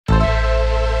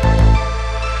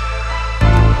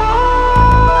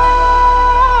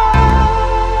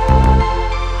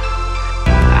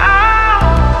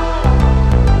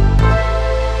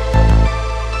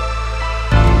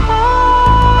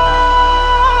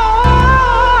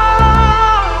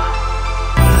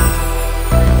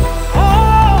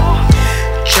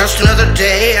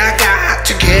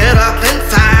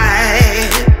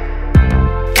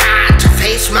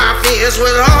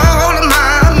with all of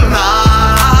my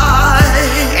might.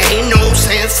 Ain't no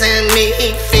sense in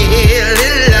me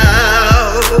feeling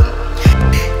low.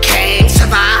 Can't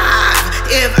survive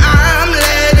if I'm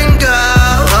letting go.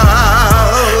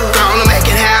 Gonna make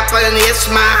it happen, it's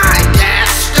my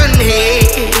destiny.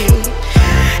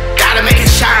 Gotta make it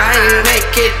shine,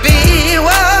 make it be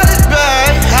what it's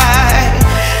bright.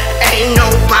 Ain't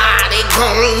nobody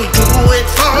gonna do it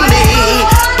for me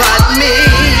but me,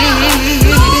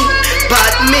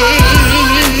 but me.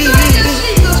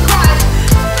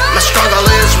 My struggle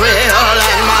is real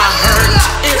and my hurt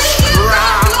is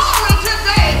strong.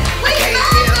 I can't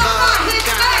give up.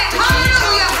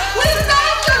 Hallelujah. We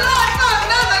thank you, Lord, for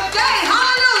another day.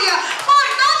 Hallelujah. For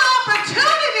another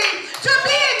opportunity to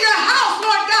be in your house,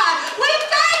 Lord God. We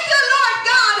thank you, Lord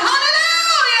God.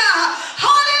 Hallelujah.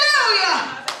 Hallelujah.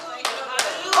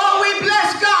 Oh, we bless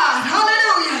God.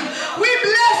 Hallelujah. We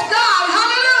bless God.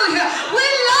 Hallelujah. We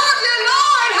love you,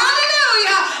 Lord.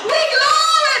 Hallelujah. We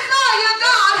glorify you,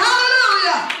 God.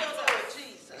 Hallelujah.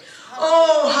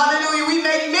 Oh, hallelujah. We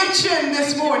make mention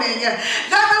this morning that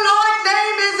the Lord's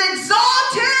name is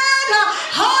exalted.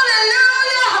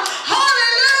 Hallelujah.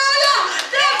 Hallelujah.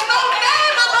 There's no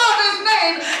name above his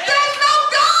name. There's no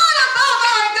God above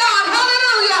our God.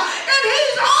 Hallelujah. And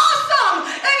he's awesome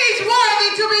and he's worthy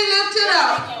to be lifted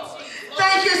up.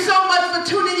 Thank you so much for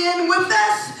tuning in with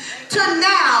us to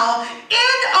now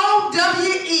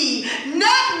N.O.W.E,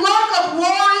 Network of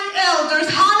Warring Elders.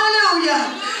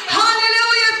 Hallelujah.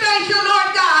 Hallelujah. Thank you,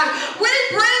 Lord God. We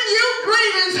bring you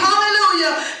greetings.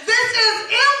 Hallelujah. This is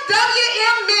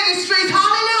M.W.M. Ministries.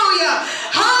 Hallelujah.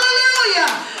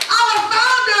 Hallelujah. Our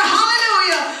founder,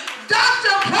 hallelujah,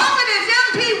 Dr. Prophetess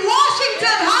M.P.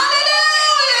 Washington.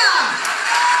 Hallelujah.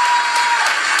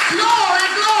 Glory,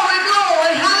 glory,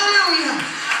 glory. Hallelujah.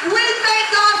 We thank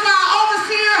God for our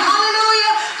overseer.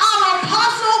 Hallelujah. Our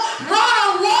apostle,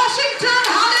 Ronald Washington.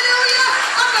 Hallelujah.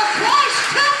 Of the Christ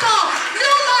Temple,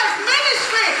 New Life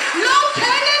Ministry,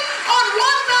 located on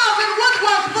 1000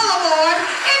 Woodworth Boulevard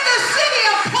in the city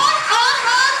of Port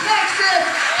Arthur, Texas.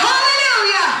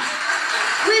 Hallelujah.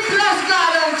 We bless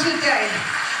God on today.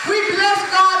 We bless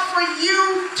God for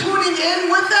you tuning in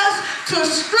with us to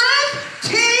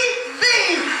StrengtghTv.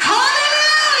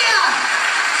 Hallelujah.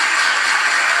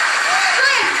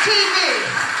 StrengtghTV.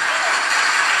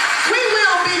 We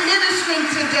will be ministering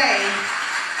today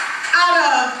out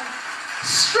of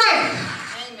Strength,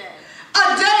 a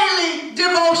daily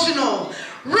devotional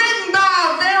written by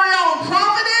our very own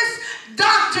prophetess,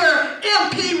 Dr.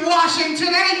 M.P.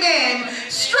 Washington. Amen.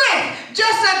 Strength,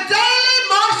 just a daily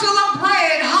morsel of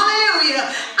bread. Hallelujah.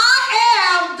 I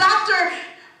am Dr.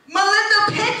 Melinda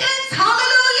Pickens.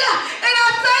 Hallelujah. And I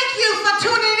thank you for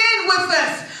tuning in with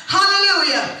us.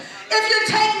 Hallelujah. If you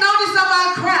take notice of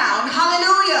our crown,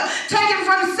 hallelujah, taken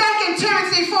from 2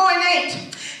 Timothy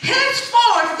 4:8.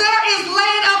 Henceforth there is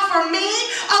laid up for me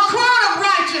a crown of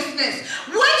righteousness,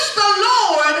 which the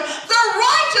Lord, the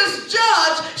righteous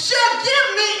judge, shall give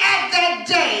me at that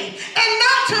day. And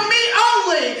not to me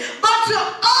only, but to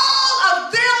all of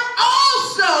them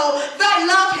also that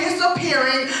love his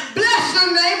appearing. Bless the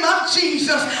name of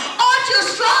Jesus. Aren't you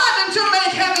striving to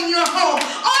make heaven your home?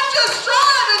 Aren't you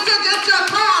striving to get your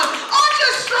crown? Aren't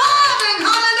you striving,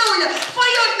 hallelujah, for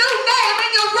your new name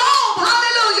and your robe,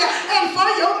 hallelujah, and for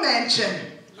your mansion?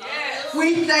 Yes.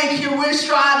 We thank you. We're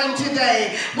striving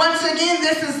today. Once again,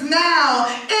 this is now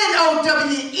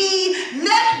N.O.W.E,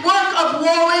 Network of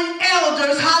Warring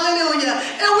Elders. Hallelujah.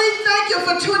 And we thank you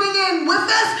for tuning in with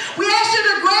us. We ask you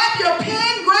to grab your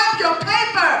pen, grab your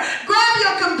paper, grab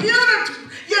your computer,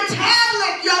 your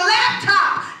tablet, your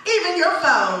laptop, even your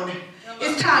phone.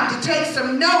 It's time to take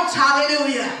some notes.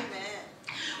 Hallelujah.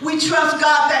 We trust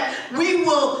God that we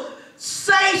will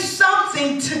say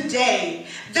something today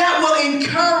that will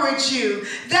encourage you,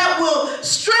 that will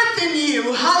strengthen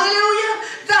you. Hallelujah.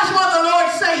 That's what the Lord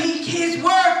said. His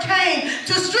word came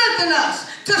to strengthen us,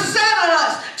 to settle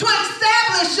us, to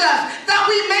establish us, that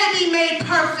we may be made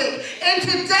perfect. And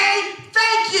today,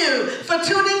 thank you for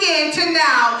tuning in to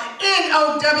now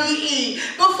N.O.W.E.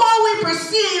 Before we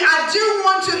proceed, I do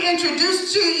want to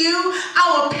introduce to you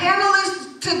our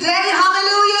panelists today.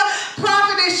 Hallelujah.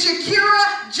 Prophetess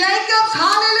Shakira Jacobs.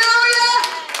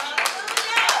 Hallelujah.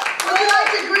 Would you like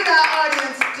to greet our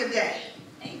audience today?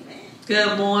 Amen.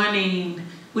 Good morning.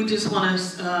 We just want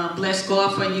to bless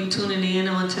God for you tuning in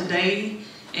on today.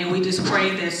 And we just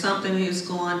pray that something is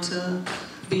going to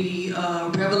be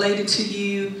revelated to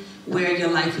you where your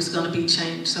life is going to be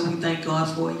changed. So we thank God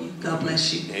for you. God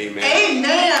bless you. Amen.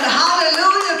 Amen.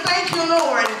 Hallelujah. Thank you,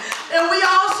 Lord. And we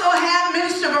also have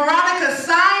Minister Veronica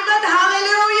Simon.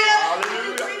 Hallelujah.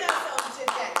 Hallelujah.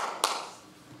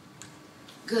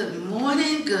 Good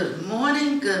morning, good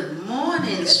morning, good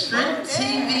morning, Strength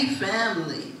TV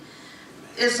family.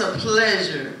 It's a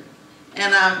pleasure,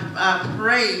 and I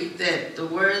pray that the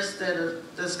words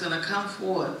that's going to come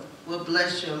forth will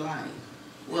bless your life,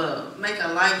 will make a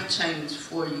life change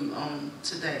for you on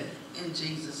today, in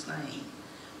Jesus' name.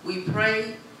 We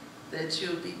pray that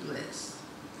you'll be blessed.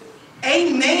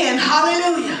 Amen.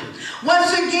 Hallelujah.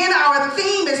 Once again, our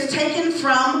theme is taken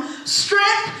from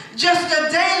Strength, Just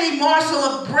a Daily Morsel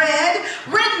of Bread,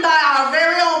 written by our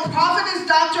very own prophetess,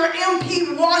 Dr.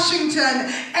 M.P.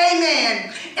 Washington.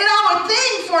 Amen. And our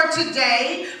theme for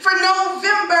today, for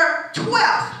November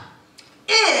 12th,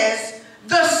 is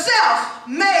the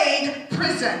self-made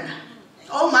prison.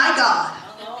 Oh my God.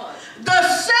 The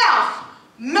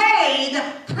self-made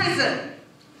prison.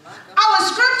 Our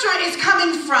scripture is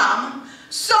coming from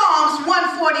Psalms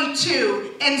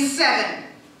 142 and 7.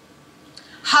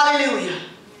 Hallelujah.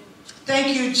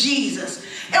 Thank you, Jesus.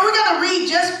 And we're going to read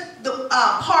just the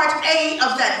part A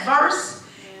of that verse.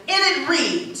 And it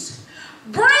reads,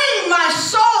 "Bring my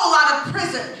soul out of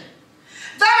prison,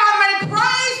 that I may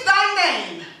praise thy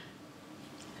name.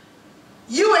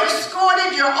 You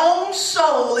escorted your own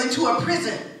soul into a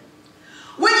prison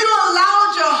when you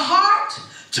allowed your heart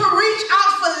to reach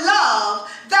out for love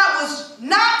that was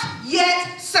not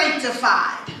yet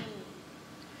sanctified.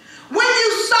 When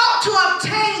you sought to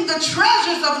obtain the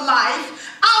treasures of life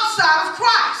outside of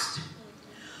Christ,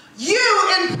 you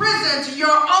imprisoned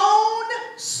your own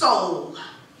soul.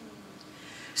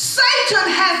 Satan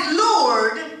has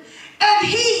lured, and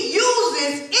he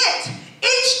uses it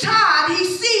each time he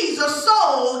sees a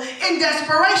soul in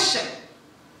desperation.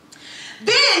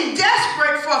 Being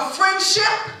desperate for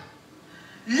friendship,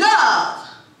 love,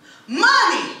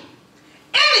 money,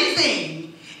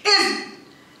 anything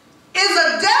is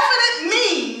a definite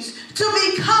means to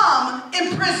become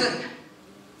imprisoned.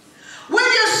 When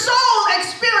your soul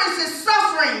experiences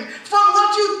suffering from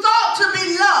what you thought to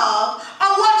be love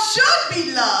or what should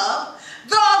be love,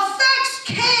 the effects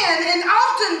can and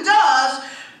often does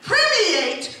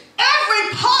permeate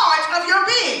every part of your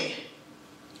being.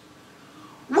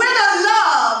 When a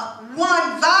loved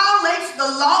one violates the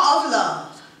law of love,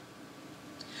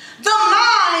 the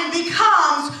mind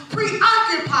becomes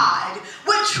preoccupied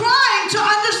with trying to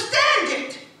understand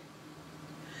it.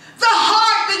 The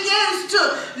heart begins to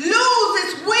lose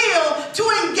its will to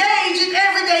engage in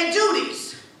everyday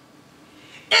duties.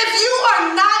 If you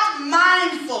are not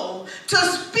mindful to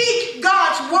speak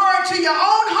God's word to your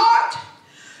own heart,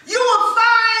 you will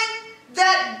find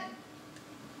that,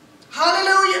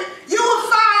 hallelujah, you will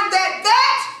find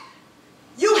that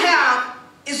you have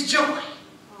is joy.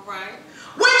 All right.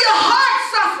 When your heart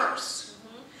suffers,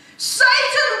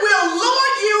 Satan will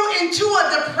lure you into a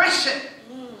depression,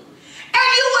 and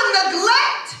you will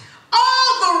neglect all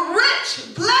the rich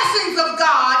blessings of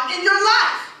God in your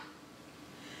life.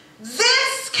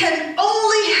 This can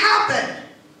only happen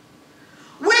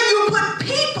when you put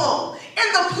people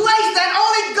in the place that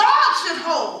only God should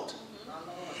hold.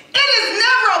 It is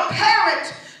never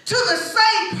apparent to the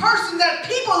same person that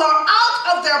people are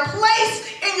out of their place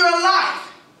in your life.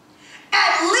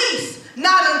 At least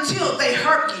not until they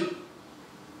hurt you.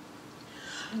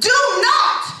 Do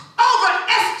not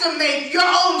overestimate your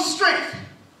own strength.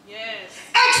 Yes.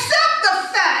 Accept the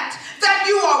fact that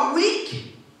you are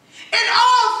weak, and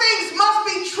all things must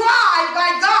be tried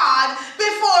by God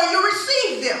before you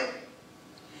receive them.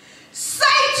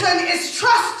 Satan is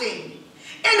trusting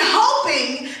and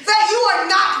hoping that you are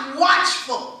not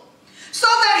watchful so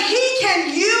that he can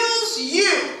use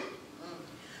you.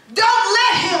 Don't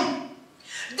let him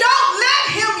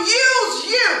use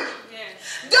you. Yes.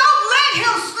 Don't let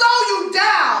him slow you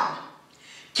down.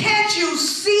 Can't you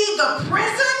see the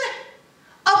prison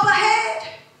up ahead?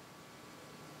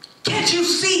 Can't you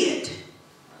see it?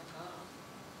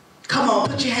 Come on,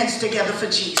 put your hands together for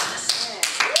Jesus.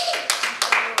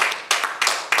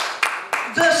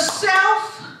 The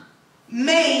self-made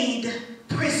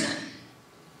prison.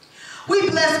 We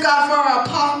bless God for our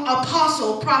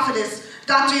apostle, prophetess,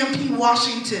 Dr. M.P.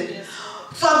 Washington,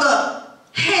 for the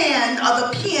hand or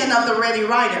the pen of the ready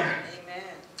writer. Amen.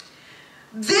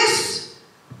 This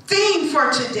theme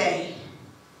for today,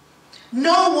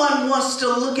 no one wants to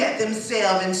look at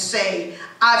themselves and say,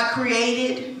 I've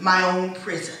created my own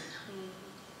prison.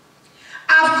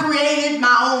 I've created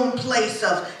my own place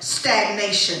of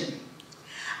stagnation.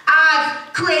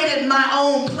 I've created my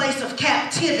own place of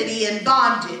captivity and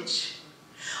bondage.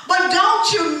 But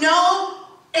don't you know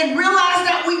and realize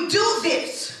that we do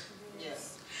this?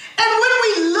 Yes. And when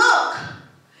we look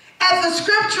at the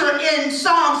scripture in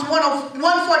Psalms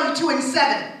 142 and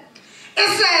 7, it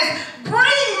says,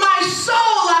 bring my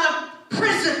soul out of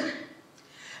prison,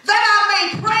 that I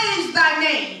may praise thy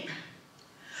name.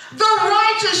 The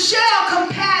righteous shall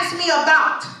compass me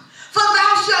about, for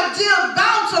thou shalt deal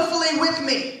bountifully with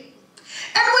me.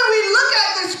 And when we look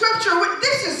at the scripture,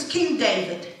 this is King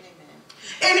David.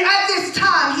 And at this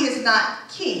time, he is not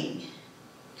king.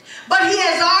 But he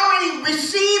has already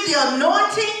received the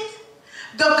anointing,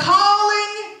 the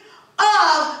calling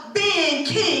of being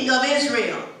king of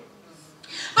Israel.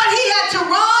 But he had to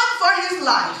run for his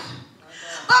life.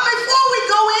 But before we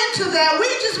go into that, we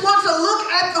just want to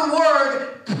look at the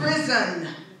word prison.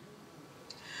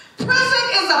 Prison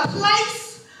is a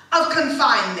place of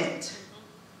confinement.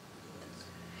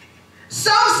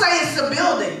 Some say it's a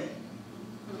building.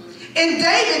 In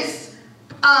David's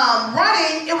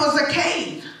running, it was a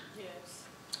cave.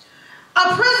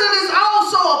 A prison is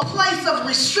also a place of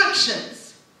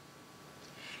restrictions.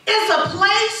 It's a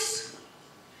place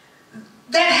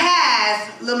that has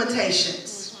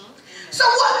limitations. So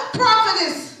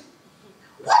prophetess,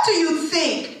 what do you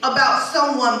think about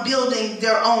someone building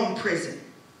their own prison?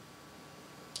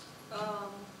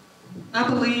 I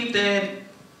believe that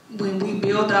when we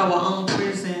build our own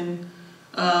prison,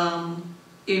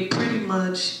 it pretty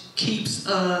much keeps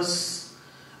us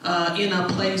in a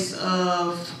place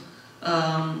of,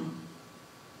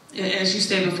 as you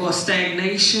said before,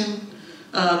 stagnation,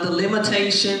 the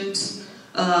limitations.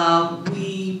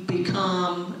 We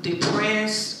become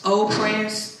depressed,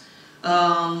 oppressed.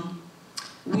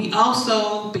 We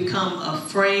also become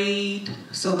afraid,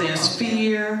 so there's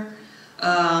fear.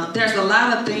 There's a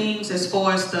lot of things as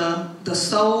far as the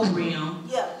soul realm,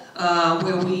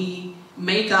 where we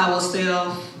make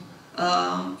ourselves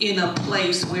in a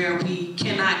place where we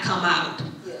cannot come out,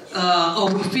 or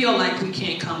we feel like we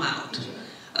can't come out.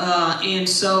 And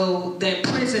so that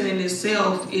prison in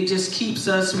itself, it just keeps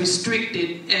us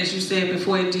restricted, as you said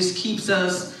before. It just keeps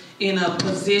us in a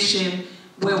position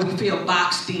where we feel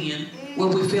boxed in, where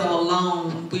we feel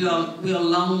alone, we are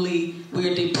lonely,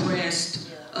 we're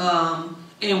depressed,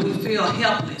 and we feel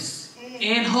helpless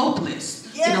and hopeless.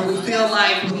 You know, we feel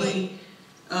like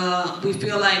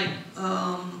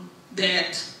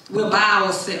that we're by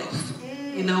ourselves,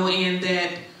 you know, and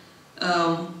that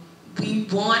we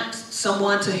want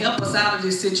someone to help us out of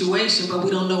this situation, but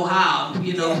we don't know how,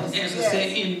 you know. As I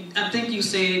said, and I think you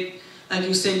said, like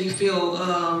you said, you feel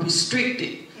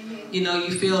restricted. You know,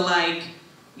 you feel like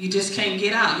you just can't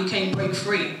get out. You can't break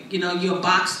free. You know, you're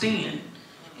boxed in.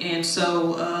 And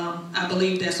so I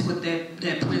believe that's what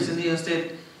that prison is.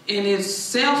 That, and it's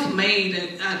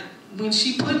self-made. When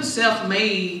she put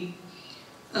self-made,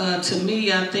 to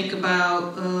me, I think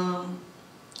about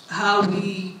how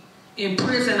we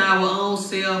imprison our own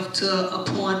self to a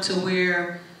point to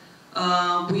where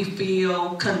we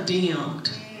feel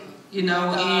condemned, you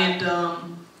know, and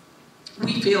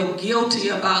we feel guilty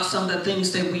about some of the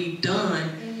things that we've done,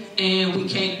 and we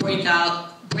can't break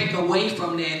away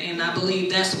from that. And I believe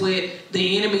that's what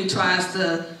the enemy tries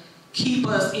to keep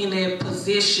us in a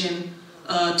position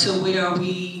to where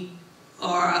we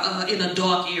are in a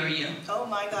dark area. Oh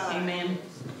my God. Amen.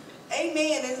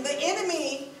 Amen. And the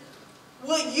enemy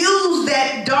will use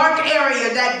that dark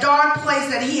area, that dark place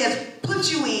that he has put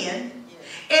you in,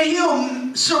 and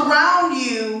he'll surround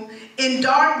you in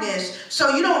darkness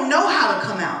so you don't know how to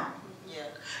come out.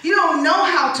 You don't know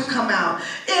how to come out.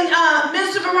 And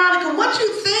Mr. Veronica, what do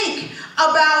you think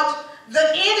about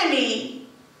the enemy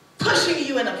pushing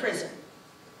you in a prison?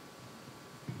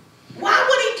 Why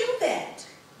would he do that?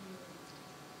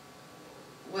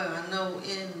 Well, I know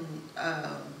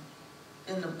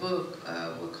in the book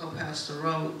what co-pastor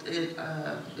wrote, it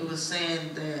was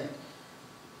saying that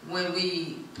when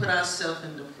we put ourselves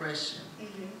in depression,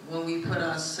 when we put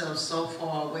ourselves so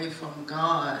far away from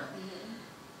God,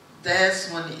 that's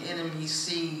when the enemy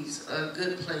sees a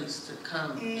good place to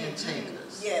come and take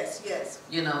us. Yes, yes.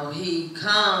 You know, he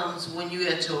comes when you're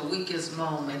at your weakest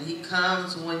moment. He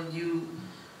comes when you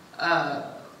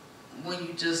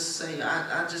just say,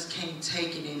 I just can't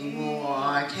take it anymore, or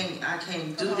I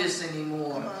can't do this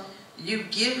anymore. You've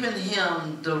given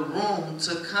him the room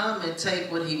to come and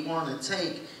take what he wants to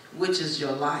take, which is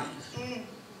your life.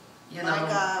 You know,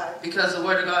 because the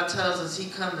Word of God tells us he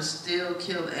comes to steal,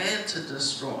 kill, and to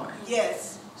destroy.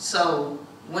 Yes. So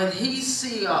when he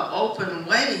see an open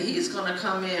way, he's going to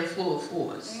come in full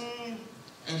force.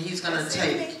 And he's going to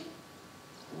take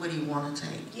what he wants to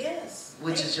take. Yes.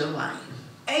 Which is your life.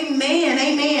 Amen,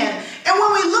 amen. And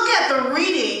when we look at the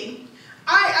reading,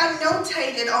 I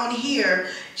notated on here,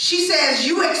 she says,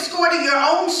 you escorted your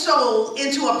own soul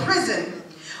into a prison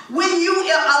when you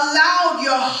allowed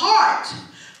your heart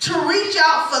to reach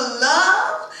out for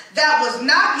love that was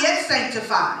not yet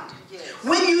sanctified.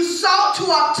 When you sought to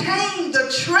obtain the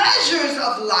treasures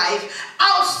of life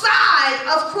outside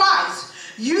of Christ,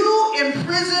 you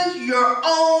imprisoned your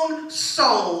own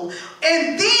soul.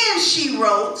 And then she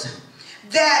wrote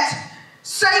that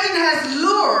Satan has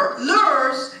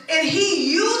lures, and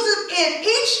he uses it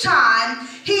each time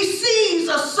he sees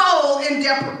a soul in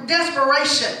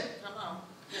desperation.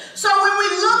 So when we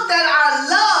look that our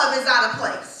love is out of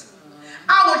place,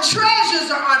 our treasures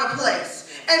are out of place,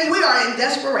 and we are in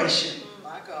desperation.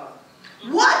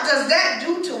 What does that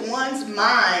do to one's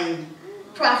mind,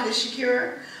 Prophetess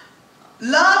Shakira?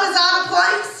 Love is out of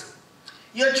place,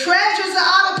 your treasures are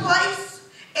out of place,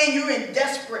 and you're in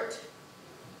desperation.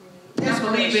 I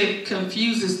believe it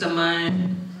confuses the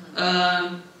mind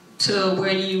to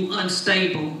where you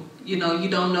unstable. You know, you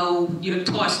don't know, you're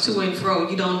tossed to and fro.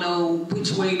 You don't know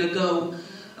which way to go.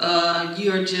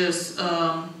 You're just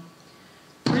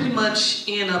pretty much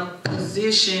in a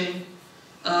position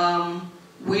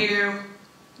where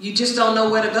you just don't know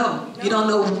where to go. You don't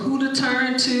know who to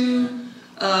turn to.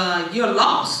 You're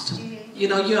lost. You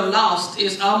know, you're lost.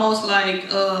 It's almost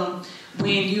like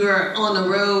when you're on the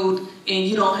road and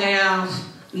you don't have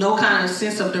no kind of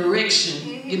sense of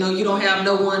direction. You know, you don't have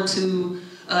no one to,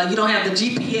 you don't have the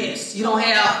GPS. You don't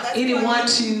have anyone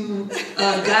to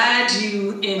guide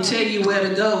you and tell you where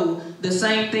to go. The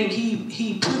same thing,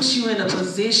 he puts you in a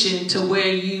position to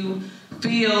where you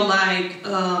feel like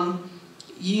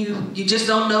you just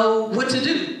don't know what to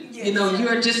do. You know,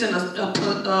 you're just in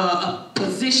a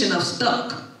position of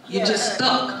stuck. You're just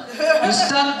stuck. You're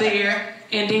stuck there,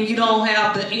 and then you don't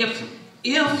have the,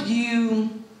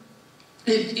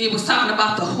 it was talking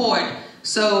about the heart,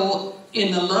 so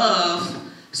in the love.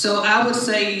 So I would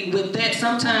say with that,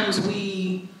 sometimes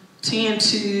we tend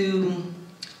to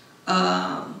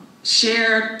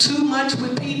share too much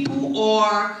with people,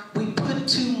 or we put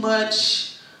too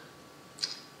much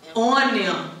on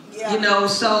them, you know.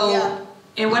 So,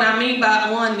 and what I mean by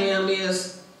on them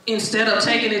is, instead of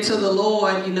taking it to the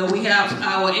Lord, you know, we have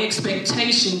our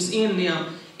expectations in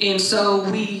them. And so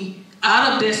we,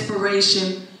 out of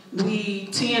desperation, we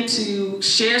tend to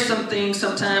share some things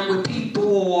sometimes with people,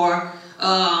 or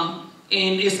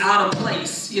and it's out of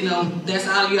place, you know,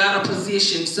 you're out of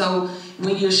position. So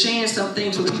when you're sharing some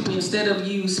things with people, instead of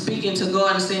you speaking to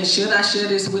God and saying, should I share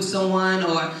this with someone,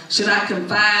 or should I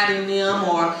confide in them,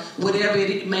 or whatever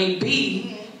it may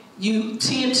be, you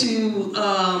tend to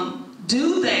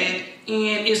do that,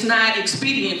 and it's not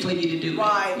expedient for you to do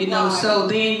it. You know, so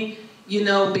then, you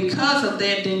know, because of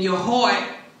that, then your heart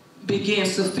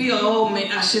begins to feel, oh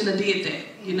man, I shouldn't have did that.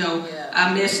 You know,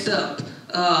 I messed up.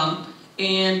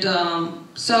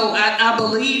 So I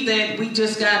believe that we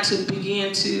just got to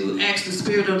begin to ask the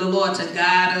Spirit of the Lord to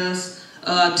guide us,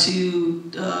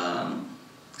 to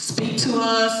speak to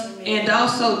us, and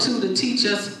also to teach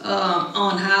us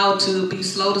on how to be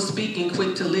slow to speak and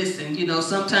quick to listen. You know,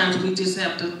 sometimes we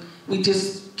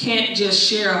just can't just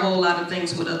share a whole lot of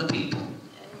things with other people.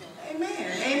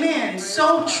 Amen. Amen.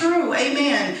 So true.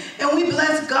 Amen. And we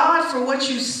bless God for what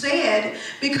you said,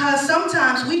 because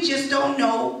sometimes we just don't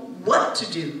know what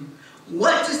to do,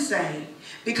 what to say,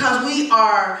 because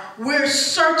we're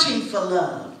searching for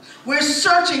love. We're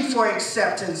searching for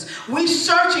acceptance. We're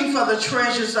searching for the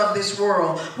treasures of this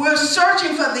world. We're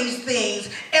searching for these things,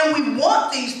 and we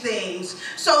want these things.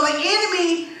 So the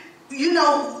enemy, you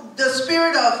know, the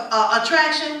spirit of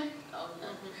attraction,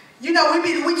 you know,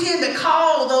 we tend to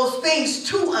call those things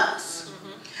to us.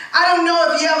 I don't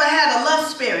know if you ever had a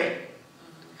lust spirit.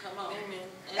 Come on.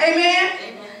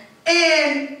 Amen.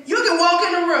 And you can walk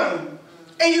in a room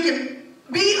and you can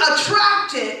be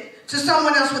attracted to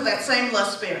someone else with that same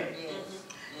lust spirit.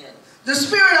 The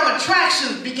spirit of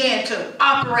attraction began to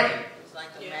operate.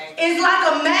 It's like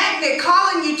a magnet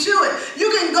calling you to it. You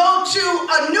can go to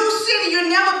a new city you've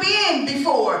never been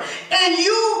before, and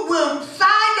you will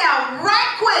find out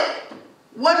right quick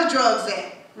what are drugs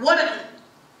at.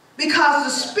 Because the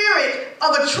spirit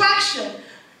of attraction,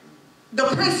 the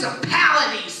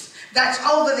principalities that's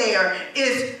over there,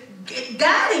 is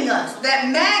guiding us. That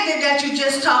magnet that you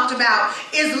just talked about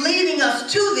is leading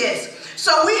us to this.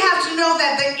 So we have to know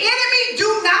that the enemy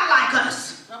do not like us.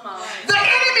 The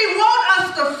enemy wants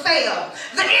us to fail.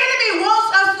 The enemy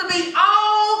wants us to be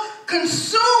all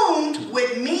consumed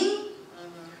with me,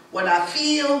 what I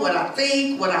feel, what I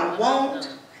think, what I want.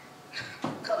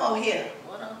 Come on here.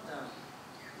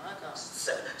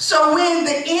 So when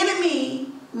the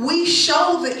enemy, we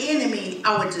show the enemy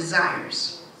our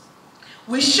desires.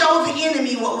 We show the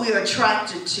enemy what we're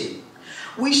attracted to.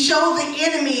 We show the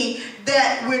enemy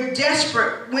that we're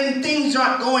desperate when things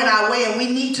aren't going our way and we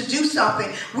need to do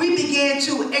something. We begin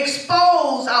to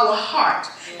expose our heart,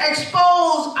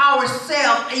 expose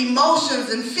ourselves, emotions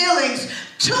and feelings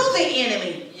to the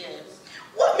enemy.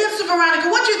 What, Mr. Veronica,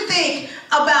 what do you think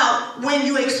about when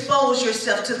you expose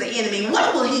yourself to the enemy?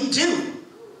 What will he do?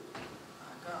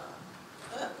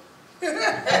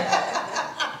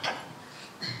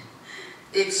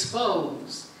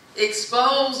 Expose.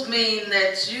 Expose means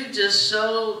that you just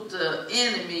showed the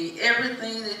enemy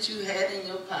everything that you had in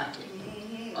your pocket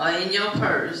or in your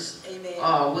purse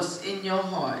or what's in your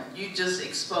heart. You just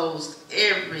exposed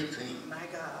everything. My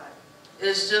God.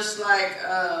 It's just like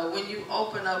when you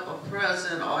open up a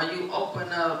present or you open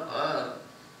up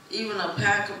even a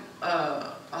pack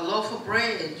of a loaf of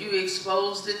bread, you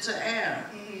exposed it to air.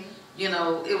 You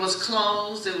know, it was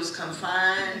closed, it was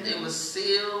confined, it was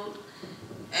sealed,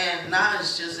 and now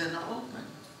it's just in the open.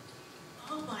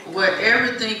 Oh my God. Where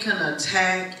everything can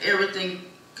attack, everything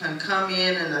can come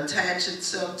in and attach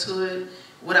itself to it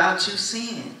without you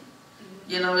seeing.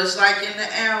 You know, it's like in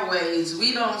the airways,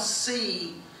 we don't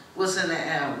see what's in the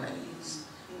airways.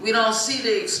 We don't see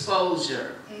the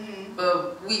exposure,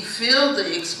 but we feel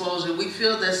the exposure. We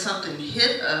feel that something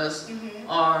hit us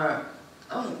or,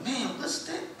 oh man, what's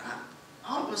that?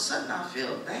 All of a sudden I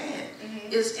feel bad.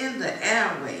 It's in the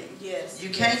airway. Yes. You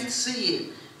can't see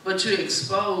it, but you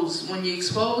expose. When you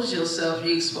expose yourself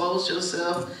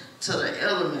to the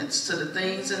elements, to the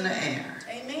things in the air.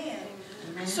 Amen.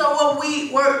 So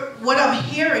what I'm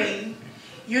hearing,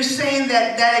 you're saying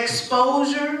that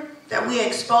exposure, that we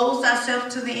exposed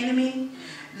ourselves to the enemy,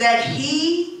 that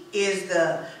he is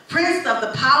the prince of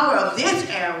the power of this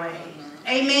airway.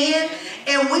 Amen.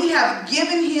 And we have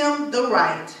given him the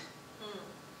right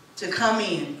to come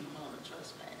in.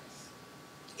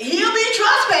 He'll be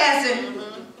trespassing.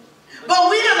 But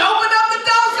we done opened up the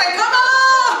door. Say, come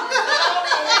on.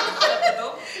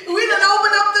 We done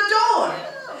opened up the door.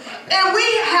 And we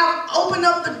have opened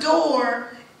up the door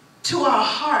to our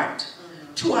heart,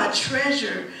 to our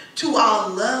treasure, to our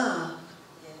love.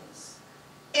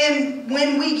 And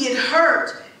when we get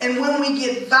hurt and when we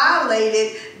get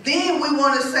violated, then we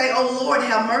want to say, oh Lord,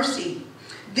 have mercy.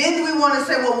 Then we want to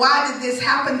say, well, why did this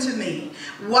happen to me?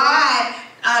 Why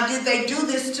did they do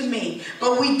this to me?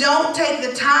 But we don't take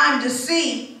the time to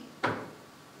see.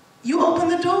 You open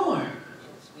the door.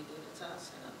 Yes, we did it to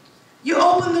ourselves. You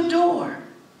open the door.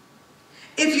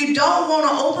 If you don't want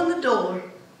to open the door,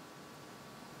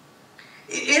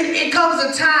 it comes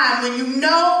a time when you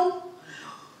know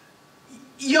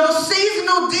your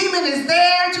seasonal demon is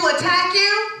there to attack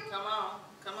you. Come on,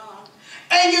 come on.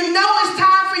 And you know it's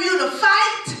time for you to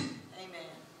fight. Amen.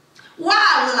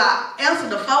 Why will I answer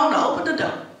the phone or open the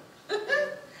door?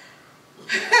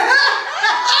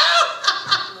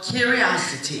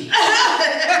 Curiosity.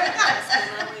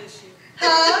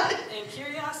 Huh? And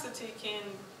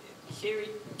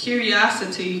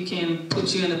curiosity can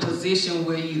put you in a position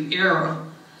where you err.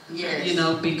 Yes. You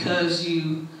know, because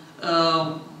you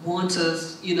want to,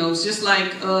 you know, it's just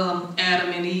like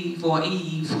Adam and Eve or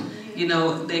Eve, you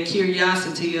know, that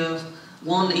curiosity of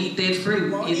wanting to eat that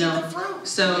fruit, you know.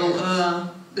 So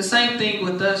the same thing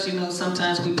with us, you know,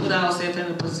 sometimes we put ourselves in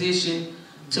a position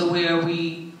to where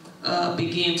we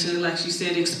begin to, like she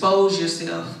said, expose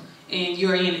yourself, and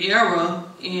you're in error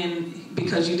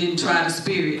because you didn't try the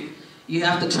Spirit. You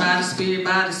have to try the Spirit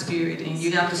by the Spirit, and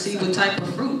you have to see what type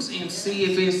of fruits and see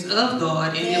if it's of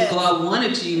God, and if God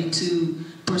wanted you to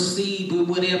proceed with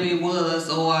whatever it was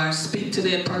or speak to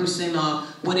that person or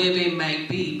whatever it might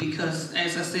be, because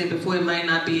as I said before, it might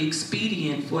not be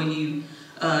expedient for you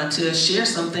to share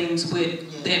some things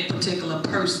with that particular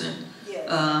person.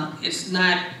 It's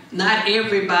not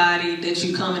everybody that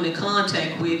you come into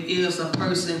contact with is a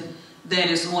person that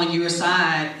is on your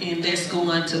side and that's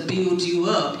going to build you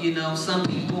up. You know, some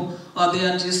people are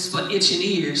there just for itching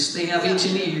ears. They have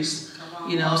itching ears.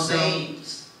 You know, so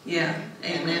babes. Yeah.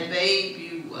 And that babe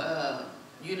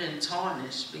you didn't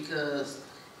tarnish, because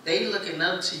they looking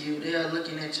up to you. They're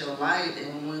looking at your light,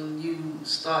 and when you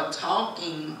start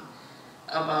talking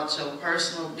about your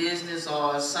personal business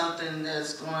or something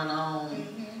that's going on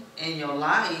in your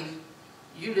life,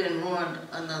 you didn't ruin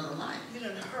another life. You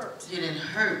didn't hurt. You didn't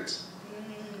hurt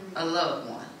a loved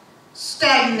one.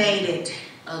 Stagnated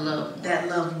A loved one. that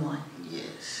loved one.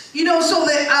 Yes. You know, so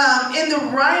that in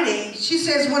the writing, she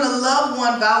says when a loved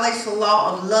one violates the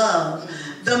law of love,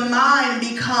 the mind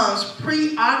becomes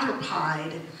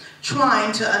preoccupied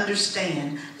trying to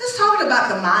understand. Let's talk about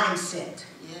the mindset.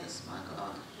 Yes, my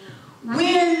God.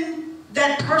 When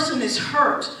that person is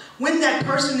hurt, when that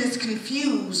person is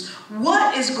confused,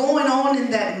 what is going on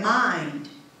in that mind?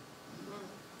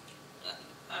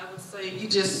 where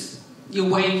you're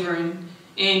wavering,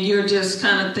 and you're just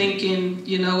kind of thinking,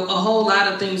 you know, a whole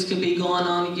lot of things could be going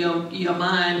on in your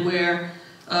mind where,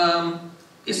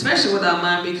 especially with our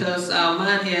mind, because our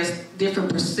mind has different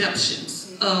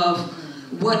perceptions of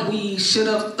what we should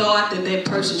have thought that that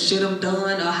person should have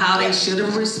done or how they should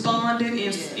have responded.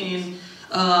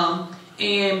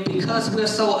 And because we're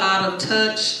so out of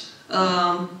touch,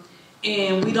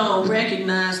 and we don't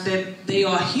recognize that they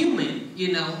are human,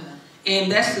 you know.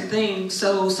 And that's the thing.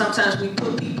 So sometimes we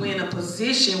put people in a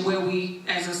position where we,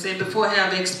 as I said before,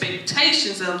 have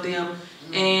expectations of them,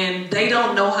 and they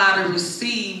don't know how to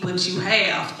receive what you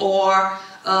have, or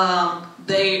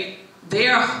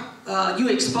you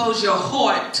expose your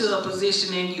heart to a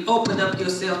position and you open up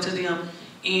yourself to them,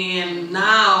 and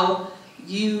now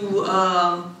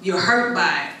you're hurt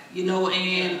by it, you know.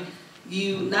 And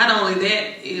you, not only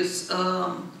that, is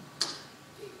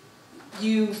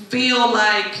you feel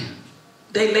like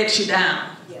they let you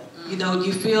down. You know,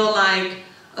 you feel like,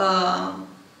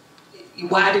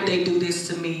 why did they do this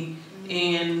to me?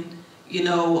 And, you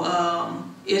know,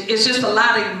 it's just a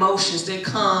lot of emotions that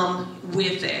come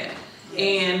with that.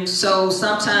 And so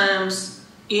sometimes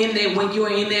when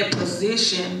you're in that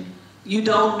position, you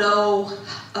don't know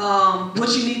what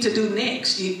you need to do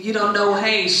next. You don't know,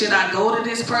 hey, should I go to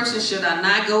this person? Should I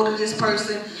not go to this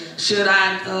person? Should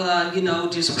I, you know,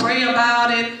 just pray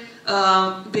about it?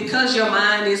 Because your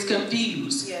mind is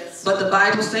confused. Yes. But the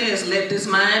Bible says, let this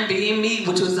mind be in me,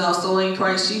 which was also in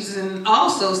Christ Jesus, and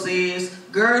also says,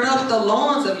 gird up the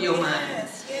loins of your mind.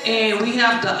 Yes. Yes. And we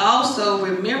have to also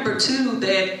remember, too,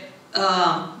 that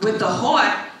with the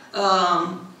heart,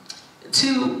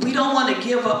 we don't want to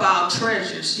give up our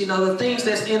treasures, you know, the things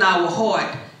that's in our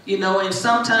heart, you know. And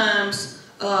sometimes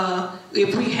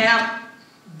if we have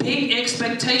big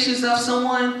expectations of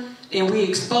someone, and we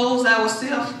expose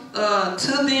ourselves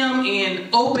to them and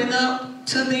open up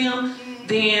to them,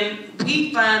 then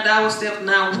we find ourselves,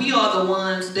 now we are the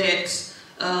ones that's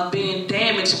being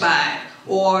damaged by it,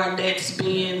 or that's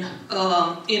being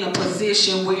in a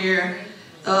position where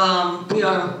we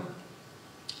are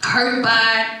hurt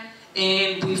by it,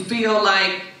 and we feel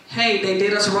like, hey, they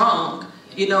did us wrong,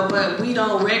 you know. But we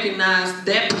don't recognize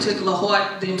that particular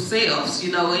heart themselves,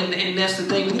 you know. And that's the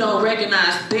thing, we don't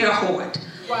recognize their heart.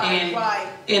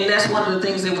 And that's one of the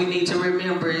things that we need to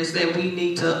remember, is that we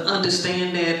need to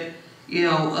understand that, you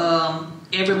know,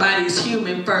 everybody's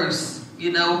human first,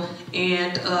 you know,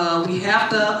 and we have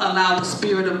to allow the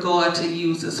Spirit of God to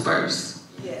use us first.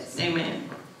 Yes. Amen.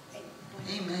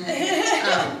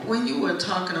 Amen. When you were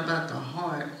talking about the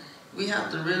heart, we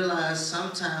have to realize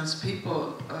sometimes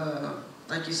people,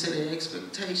 like you said, the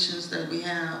expectations that we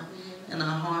have in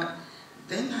our heart,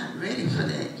 they're not ready for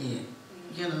that yet.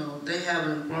 You know, they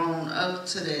haven't grown up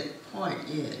to that point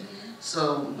yet.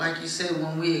 So, like you said,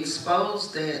 when we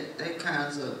expose that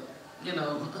kinds of, you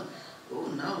know, oh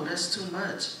no, that's too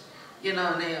much, you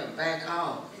know, and they'll back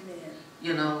off.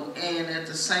 You know, and at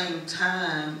the same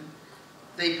time,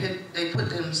 they put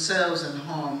themselves in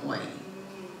harm's way,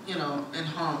 you know, in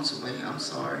harm's way. I'm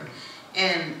sorry,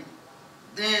 and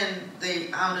then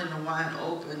they out in the wide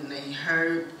open. They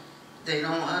hurt. They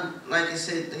don't, like I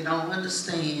said, they don't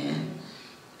understand.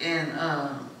 And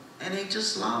they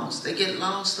just lost. They get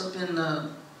lost up in the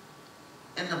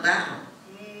battle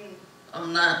of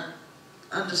not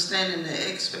understanding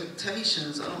the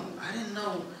expectations. Oh, I didn't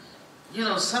know. You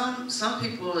know, some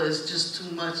people is just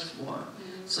too much for them.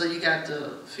 So you got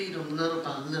to feed them little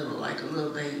by little, like a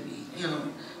little baby. You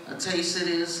know, a taste of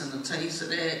this and a taste of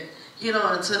that. You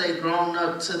know, until they grown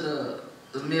up to the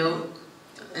milk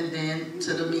and then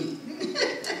to the meat.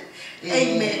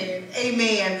 Amen.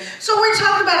 Amen. So we're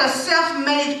talking about a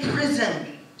self-made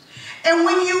prison. And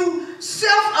when you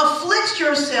self-afflict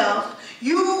yourself,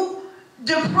 you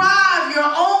deprive your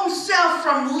own self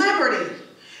from liberty.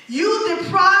 You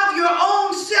deprive your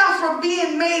own self from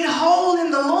being made whole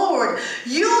in the Lord.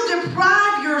 You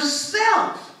deprive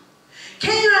yourself.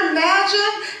 Can you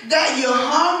imagine that you're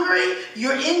hungry,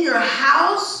 you're in your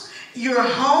house, you're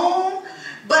home,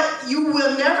 but you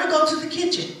will never go to the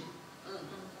kitchen?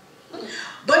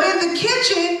 But in the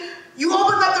kitchen, you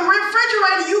open up the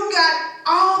refrigerator, you got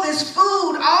all this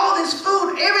food,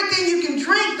 everything you can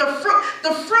drink,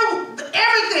 the fruit,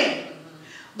 everything.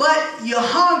 But you're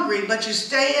hungry, but you're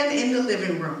staying in the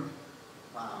living room.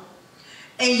 Wow.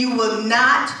 And you will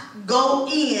not go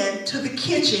in to the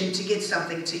kitchen to get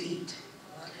something to eat.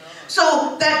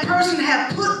 So that person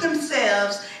have put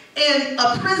themselves in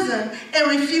a prison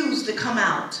and refuse to come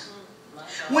out.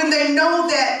 When they know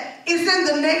that it's in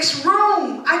the next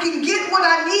room. I can get what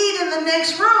I need in the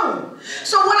next room.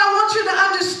 So what I want you to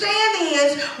understand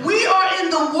is we are in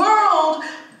the world.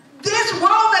 There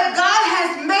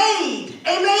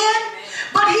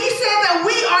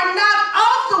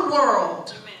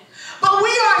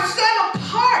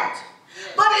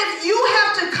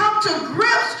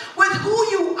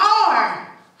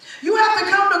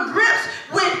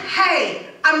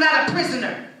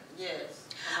prisoner. Yes.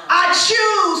 I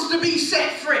choose to be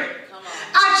set free.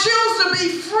 I choose to be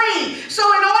free. So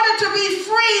in order to be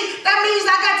free, that means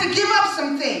I got to give up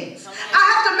some things. I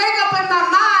have to make up in my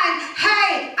mind,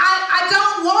 hey, I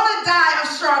don't want to die of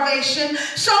starvation.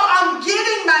 So I'm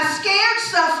getting my scared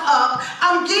stuff up.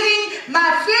 I'm getting my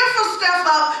fearful stuff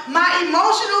up, my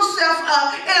emotional stuff up,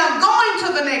 and I'm going to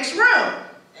the next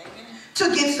room to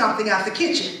get something out the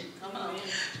kitchen.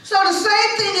 So the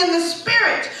same thing in the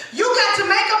spirit. You got to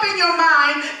make up in your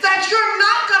mind that you're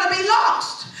not going to be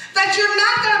lost. That you're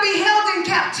not going to be held in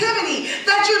captivity.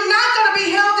 That you're not going to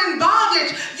be held in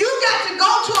bondage. You got to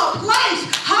go to a place,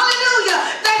 hallelujah,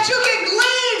 that you can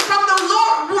glean from the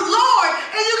Lord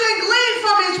and you can glean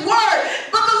from His word.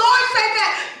 But the Lord said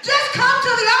that just come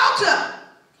to the altar.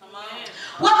 Come on.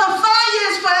 Well, the fire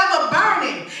is forever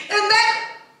burning. And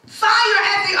that fire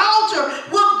at the altar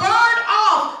will burn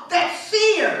off that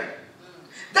fear,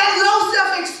 that low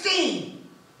self-esteem,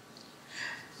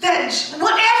 that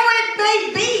whatever it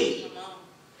may be,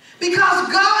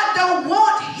 because God don't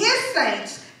want His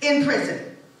saints in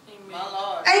prison. Amen.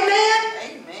 Amen.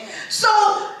 Amen.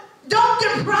 So don't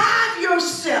deprive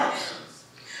yourself.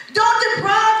 Don't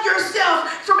deprive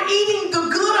yourself from eating the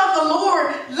good of the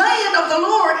Lord, land of the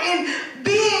Lord, and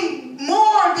being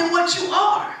more than what you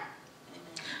are.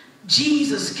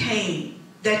 Jesus came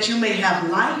that you may have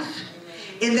life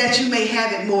and that you may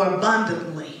have it more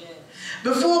abundantly.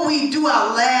 Before we do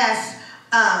our last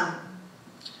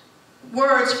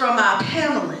words from our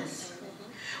panelists,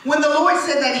 when the Lord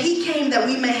said that He came that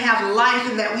we may have life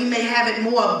and that we may have it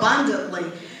more abundantly,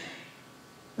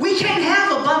 we can't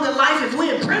have abundant life if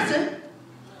we're in prison.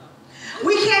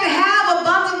 We can't have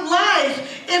abundant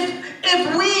life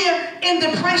if we're in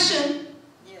depression,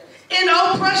 in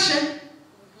oppression.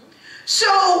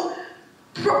 So,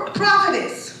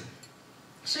 prophetess,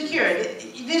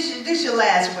 Shakira, this your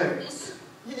last words.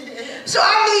 So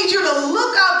I need you to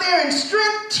look out there in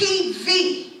Strength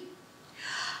TV.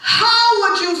 How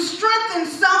would you strengthen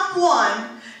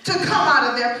someone to come out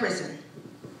of their prison?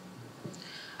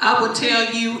 I would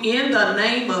tell you, in the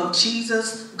name of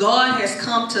Jesus, God has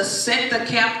come to set the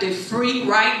captive free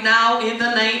right now in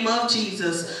the name of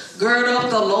Jesus. Gird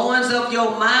up the loins of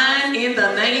your mind in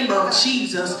the name of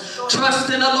Jesus.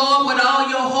 Trust in the Lord with all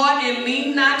your heart and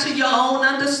lean not to your own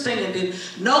understanding.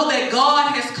 Know that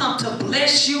God has come to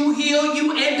bless you, heal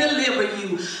you, and deliver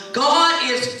you. God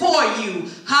is for you.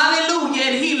 Hallelujah.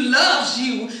 And He loves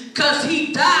you because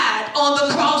He died on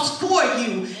the cross for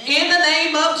you in the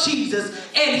name of Jesus.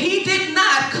 And He did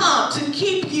not come to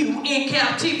keep you in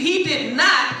captivity. He did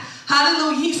not.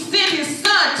 Hallelujah. He sent His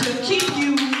Son to keep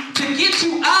you, to get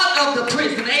you out of the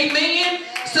prison. Amen.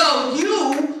 So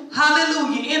you,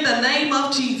 hallelujah, in the name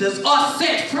of Jesus, are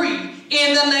set free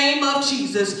in the name of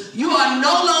Jesus. You are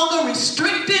no longer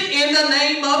restricted in the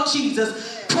name of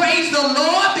Jesus. Praise the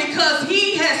Lord, because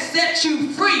He has set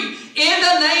you free in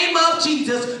the name of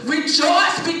Jesus.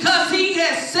 Rejoice because He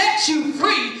has set you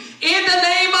free in the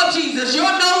name of Jesus. You're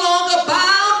no longer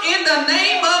bound in the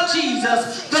name of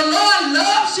Jesus. The Lord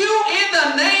loves you in the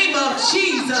name of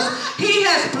Jesus. He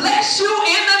has blessed you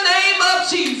in the name of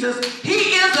Jesus.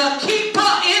 He is a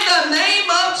keeper in the name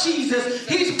of Jesus.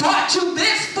 He's brought you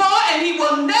this far and He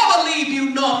will never leave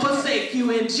you nor forsake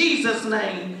you in Jesus'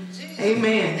 name.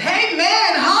 Amen.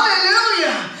 Amen.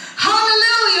 Hallelujah.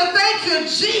 Hallelujah. Thank you,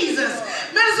 Jesus.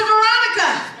 Minister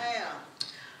Veronica,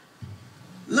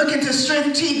 look into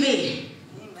Strength TV.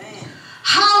 Amen.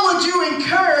 How would you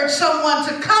encourage someone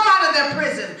to come out of their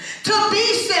prison, to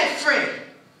be set free?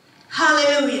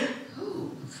 Hallelujah.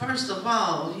 Ooh, first of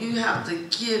all, you have to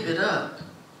give it up.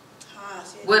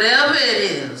 Whatever it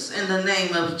is, in the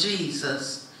name of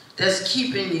Jesus, that's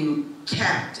keeping you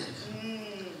captive.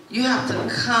 You have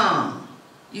to come.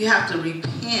 You have to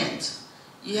repent.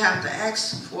 You have to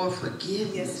ask for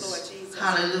forgiveness. Yes, Lord Jesus.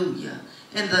 Hallelujah.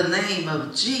 In the name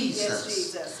of Jesus. Yes,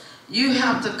 Jesus. You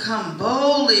have to come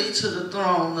boldly to the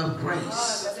throne of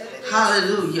grace.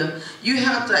 Hallelujah. You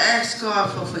have to ask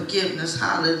God for forgiveness.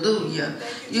 Hallelujah.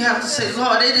 You have to say,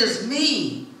 Lord, it is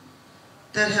me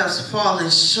that has fallen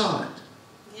short.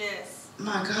 Yes.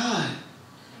 My God.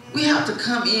 We have to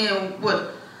come in with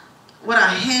our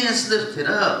hands lifted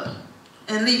up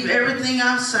and leave everything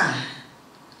outside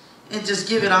and just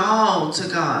give it all to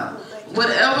God.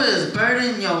 Whatever is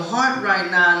burdening your heart right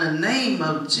now, in the name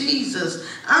of Jesus,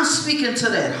 I'm speaking to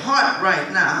that heart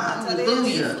right now.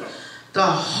 Hallelujah. The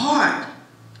heart.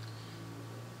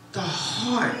 The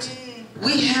heart.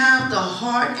 We have the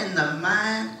heart and the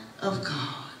mind of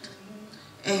God.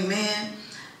 Amen.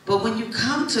 But when you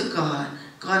come to God,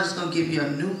 God is going to give you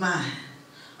a new mind,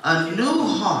 a new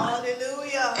heart.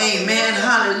 Hallelujah. Amen.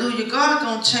 Hallelujah. God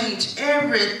going to change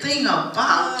everything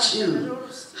about you.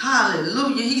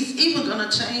 Hallelujah. He's even going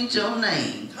to change your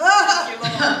name.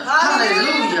 Hallelujah.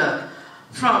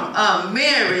 From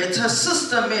Mary to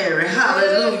Sister Mary.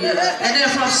 Hallelujah. And then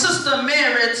from Sister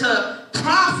Mary to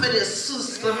Prophetess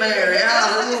Sister Mary.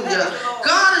 Hallelujah.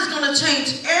 God is going to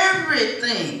change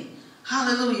everything.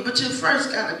 Hallelujah. But you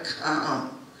first got to come.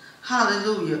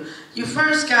 Hallelujah. You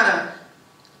first got to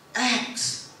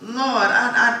ask, Lord,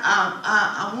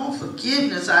 I want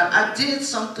forgiveness. I did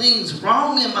some things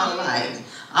wrong in my life.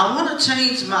 I want to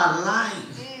change my life.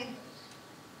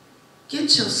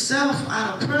 Get yourself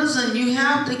out of prison. You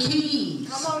have the keys.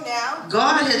 Come on now.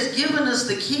 God has given us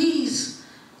the keys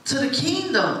to the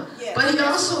kingdom. Yes. But he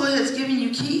also has given you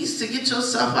keys to get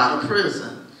yourself out of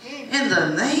prison. In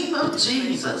the name of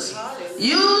Jesus.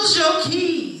 Use your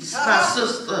keys, my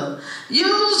sister.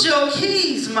 Use your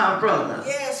keys, my brother.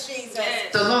 Yes, Jesus.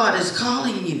 The Lord is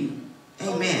calling you.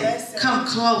 Amen. Come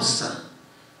closer.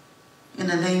 In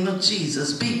the name of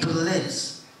Jesus. Be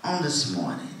blessed on this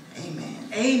morning. Amen.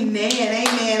 Amen.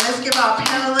 Amen. Let's give our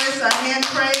panelists a hand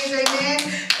praise. Amen.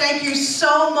 Thank you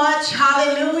so much.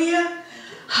 Hallelujah.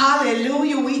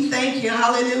 Hallelujah. We thank you.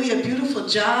 Hallelujah. Beautiful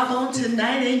job on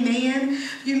tonight. Amen.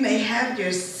 You may have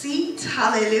your seat.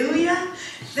 Hallelujah.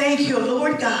 Thank you,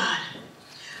 Lord God.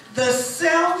 The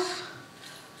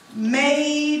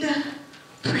self-made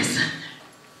prison.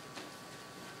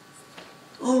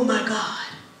 Oh my God.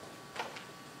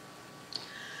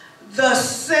 The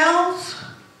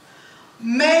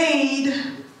self-made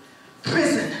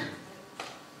prison.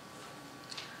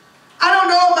 I don't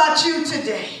know about you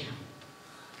today,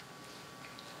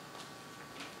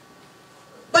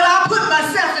 but I put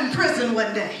myself in prison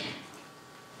one day.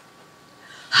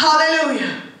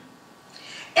 Hallelujah.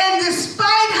 And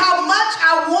despite how much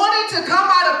I wanted to come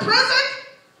out of prison,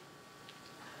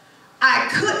 I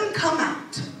couldn't come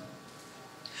out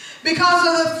because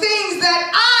of the things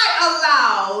that I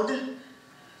allowed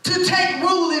to take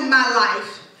rule in my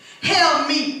life. Held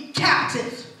me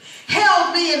captive,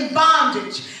 held me in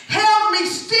bondage, held me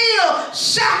still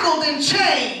shackled in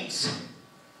chains.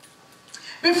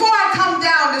 Before I come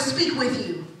down to speak with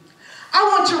you, I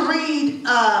want to read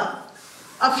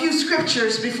a few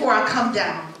scriptures before I come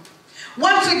down.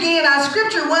 Once again, our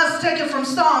scripture was taken from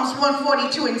Psalms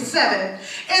 142:7.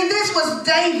 And this was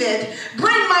David.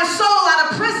 Bring my soul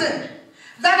out of prison,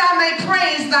 that I may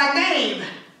praise thy name.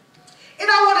 And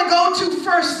I want to go to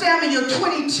 1 Samuel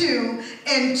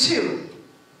 22:2.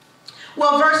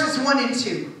 Well, verses 1 and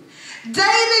 2.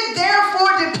 David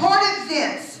therefore departed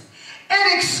thence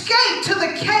and escaped to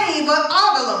the cave of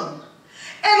Adullam.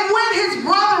 And when his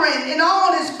brethren and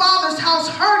all his father's house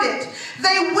heard it,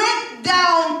 they went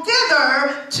down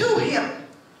thither to him.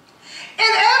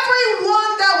 And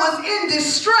everyone that was in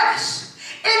distress,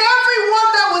 and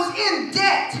everyone that was in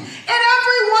debt, and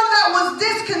everyone that was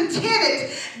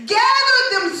discontented, gathered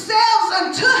themselves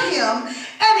unto him,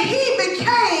 and he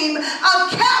became a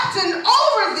captain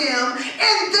over them,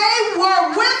 and they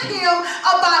were with him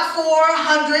about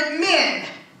 400 men.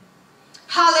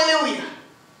 Hallelujah.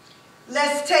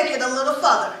 Let's take it a little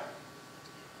further.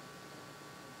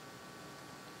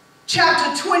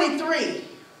 Chapter 23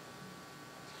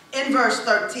 in verse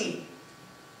 13.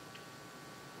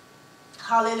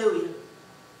 Hallelujah.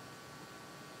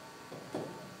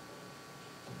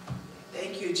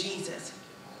 Thank you, Jesus.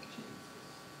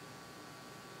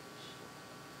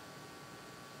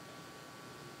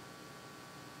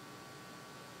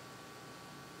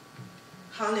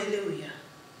 Hallelujah.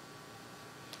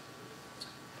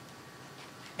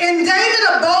 And David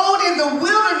abode in the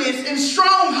wilderness in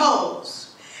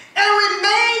strongholds, and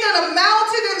remained in a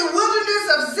mountain in the wilderness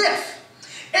of Ziph.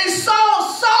 And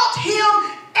Saul sought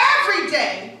him every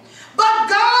day, but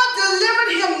God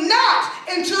delivered him not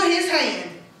into his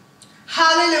hand.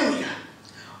 Hallelujah.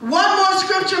 One more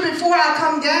scripture before I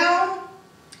come down.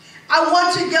 I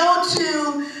want to go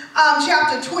to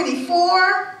chapter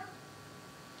 24.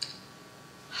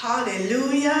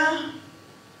 Hallelujah.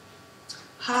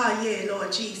 Yeah,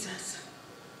 Lord Jesus.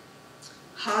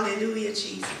 Hallelujah,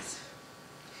 Jesus.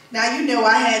 Now, you know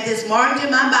I had this marked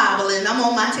in my Bible and I'm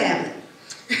on my tablet.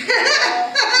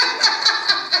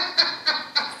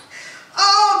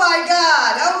 Oh, my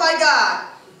God. Oh, my God.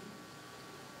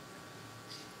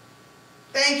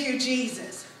 Thank you,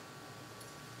 Jesus.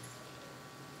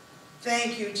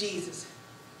 Thank you, Jesus.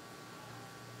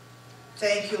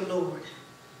 Thank you, Lord.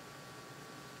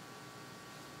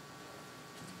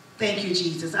 Thank you,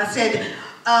 Jesus. I said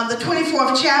the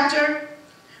 24th chapter,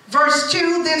 verse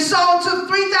 2, then Saul took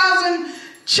 3,000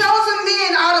 chosen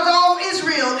men out of all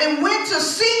Israel and went to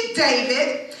seek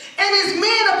David and his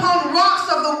men upon rocks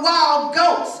of the wild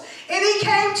goats. And he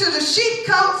came to the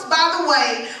sheepcotes by the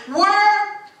way, where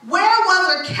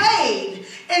was a cave,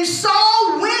 and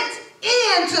Saul went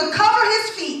in to cover his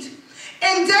feet,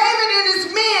 and David and his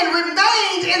men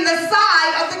remained in the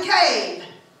side of the cave.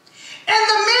 And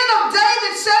the men of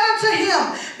David said unto him,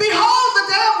 Behold, the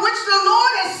day of which the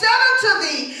Lord has said unto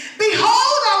thee,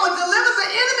 Behold, I will deliver the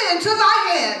enemy into thy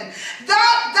hand,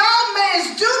 that thou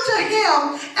mayest do to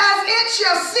him as it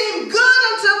shall seem good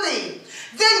unto thee.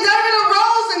 Then David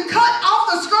arose and cut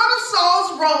off the skirt of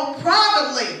Saul's robe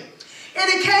privately. And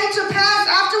it came to pass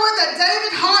afterward that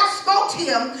David's heart spoke to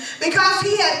him, because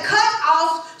he had cut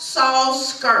off Saul's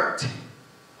skirt.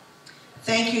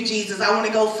 Thank you, Jesus. I want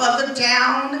to go further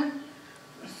down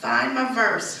and find my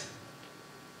verse.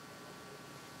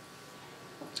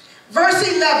 Verse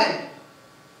 11.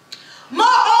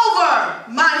 Moreover,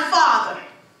 my father,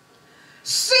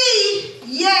 see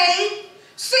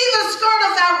the skirt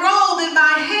of thy robe in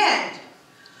my hand.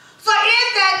 For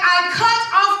in that I cut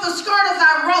off the skirt of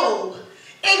thy robe,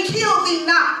 and kill thee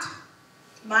not.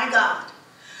 My God.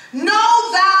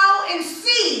 Know thou and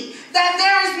see that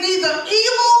there is neither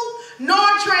evil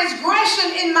nor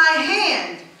transgression in my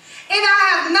hand, and I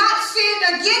have not sinned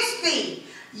against thee,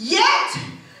 yet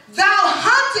thou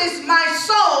huntest my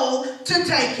soul to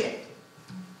take it.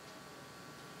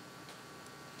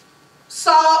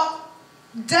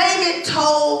 David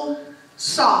told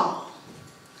Saul,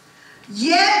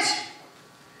 yet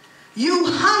you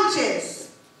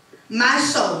huntest my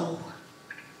soul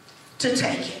to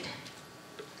take it.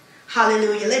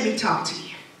 Hallelujah. Let me talk to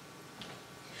you.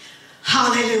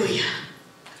 Hallelujah.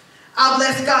 I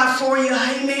bless God for you.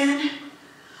 Amen.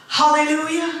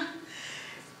 Hallelujah.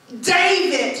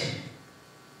 David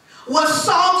was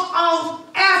sought off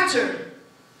after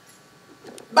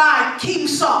by King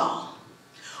Saul.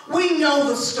 We know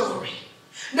the story.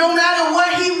 No matter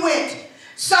where he went,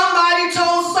 somebody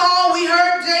told Saul, we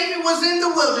heard David was in the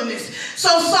wilderness.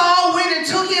 So Saul went and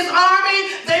took his army.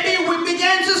 They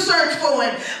began to search for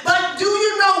him. But do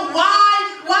you know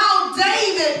why? While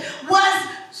David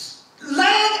was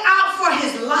laying out for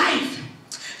his life,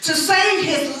 to save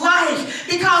his life,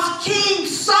 because King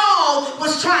Saul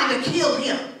was trying to kill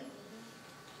him,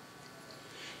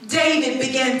 David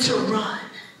began to run.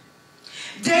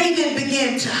 David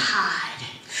began to hide.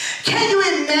 Can you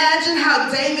imagine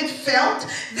how David felt?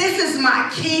 This is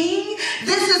my king.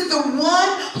 This is the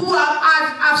one who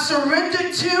I've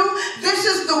surrendered to. This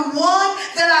is the one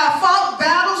that I fought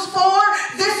battles for.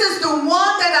 This is the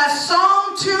one that I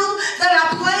sung to, that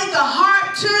I played the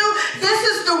harp to. This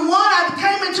is the one I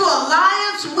came into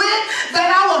alliance with,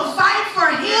 that I will fight for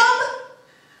him.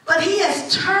 But he has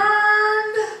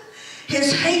turned his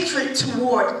hatred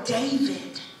toward David.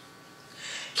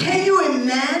 Can you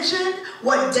imagine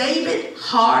what David's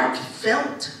heart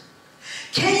felt?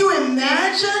 Can you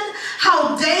imagine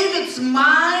how David's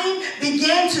mind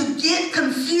began to get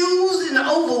confused and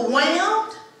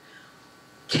overwhelmed?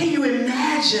 Can you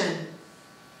imagine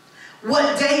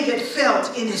what David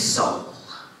felt in his soul?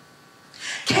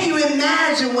 Can you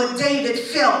imagine what David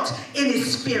felt in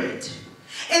his spirit?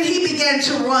 And he began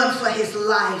to run for his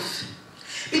life,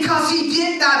 because he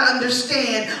did not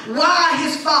understand why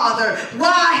his father,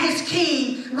 why his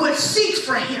king would seek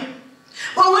for him.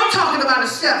 Well, we're talking about a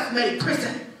self-made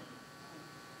prison.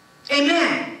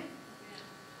 Amen.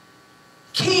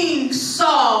 King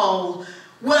Saul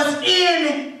was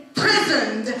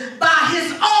imprisoned by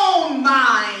his own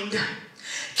mind.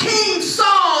 King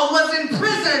Saul was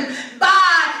imprisoned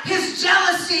by his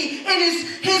jealousy and his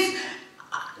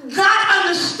not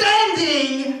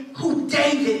understanding who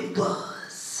David was.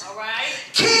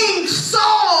 King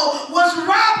Saul was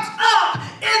wrapped up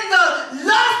in the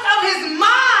lust of his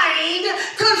mind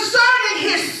concerning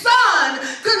his son,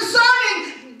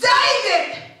 concerning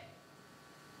David,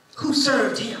 who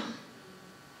served him.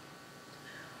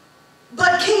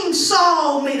 But King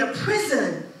Saul made a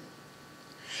prison.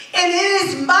 And in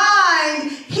his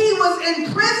mind, he was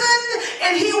imprisoned,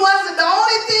 and he wasn't the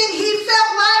only thing he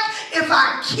felt like, if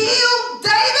I kill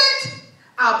David,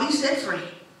 I'll be set free.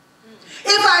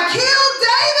 If I kill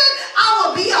David, I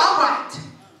will be all right.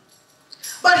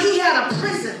 But he had a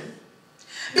prison,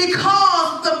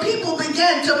 because the people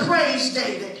began to praise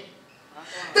David.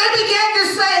 They began to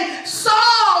say,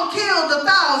 Saul killed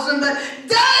 1,000, but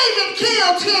David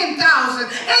killed 10,000.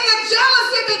 And the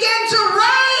jealousy began to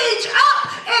rage up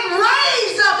and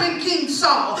raise up in King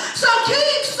Saul. So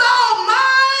King Saul's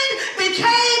mind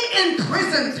became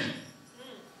imprisoned,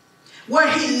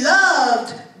 where he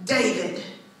loved David.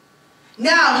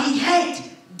 Now he hates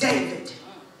David.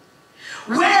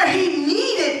 Where he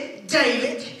needed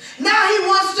David, Now he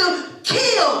wants to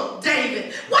kill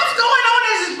David. What's going on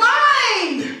in his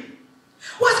mind?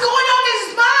 What's going on in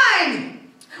his mind?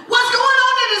 What's going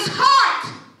on in his heart?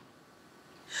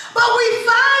 But we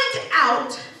find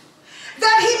out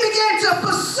that he began to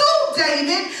pursue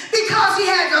David because he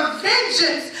had a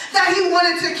vengeance that he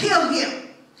wanted to kill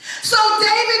him. So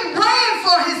David ran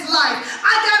for his life.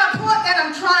 I got a point that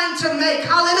I'm trying to make.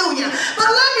 Hallelujah. But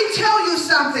let me tell you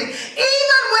something.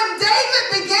 Even when David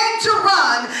began to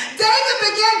run, David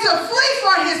began to flee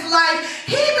for his life,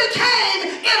 he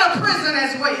became in a prison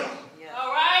as well. Yeah. All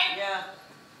right? Yeah.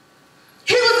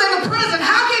 He was in a prison.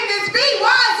 How can this be?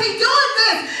 Why is he doing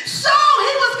this? So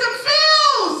he was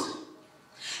confused.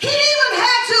 He even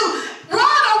had to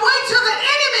run away to the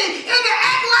enemy and to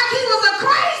act like he was a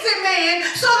crazy man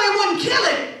so they wouldn't kill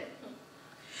him.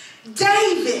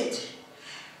 David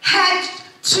had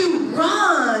to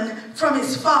run from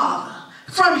his father,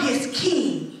 from his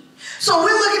king. So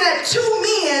we're looking at two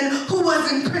men who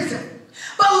was in prison.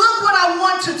 But look what I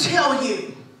want to tell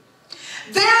you.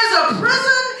 There's a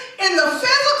prison in the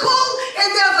physical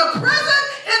and there's a prison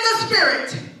in the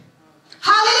spirit.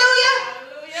 Hallelujah.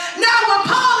 Now when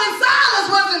Paul and Silas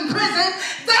was in prison,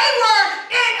 they were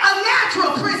in a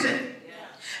natural prison.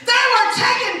 They were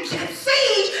taken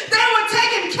siege, they were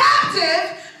taken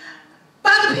captive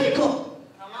by the people.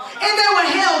 And they were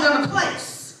held in a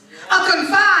place, a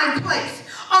confined place,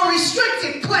 a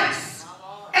restricted place.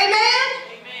 Amen?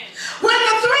 When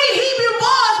the three Hebrew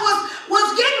boys was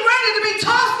getting ready to be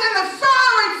tossed in the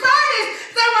fiery furnace,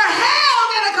 they were held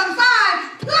in a confined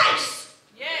place.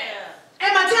 Yeah.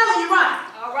 Am I telling you right?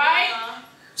 All right.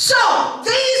 So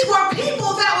these were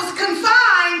people that was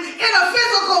confined in a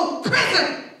physical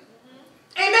prison.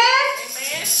 Amen?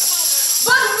 Amen.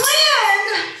 But when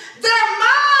their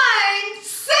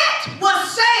mindset was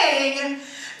saying,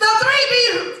 the three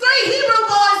Hebrew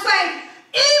boys say,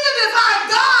 even if our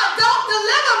God don't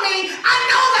deliver me, I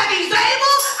know that he's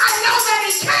able, I know that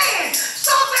he can.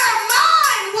 So their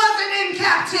mind wasn't in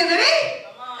captivity.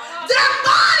 Their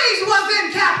bodies was in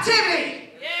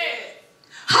captivity.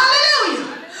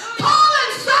 Hallelujah. Paul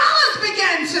and Silas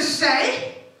began to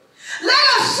say, let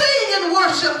us sing and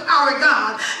worship our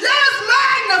God. Let us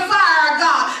magnify our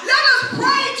God. Let us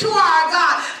pray to our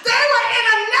God. They were in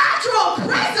a natural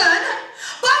prison,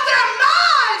 but their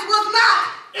minds was not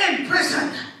in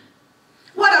prison.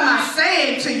 What am I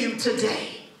saying to you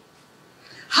today?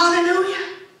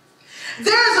 Hallelujah.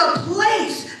 There's a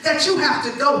place that you have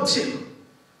to go to.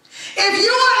 If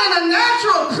you are in a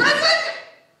natural prison,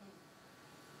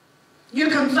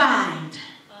 you're confined.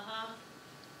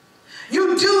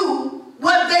 You do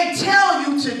what they tell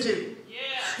you to do.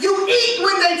 You eat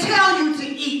when they tell you to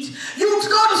eat. You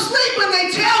go to sleep when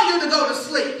they tell you to go to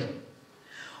sleep.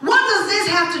 What does this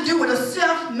have to do with a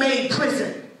self-made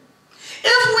prison?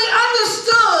 If we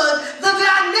understood the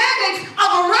dynamics of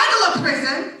a regular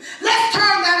prison, let's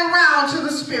turn that around to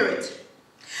the spirit.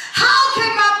 How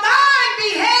can my mind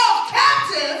be held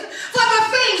captive for the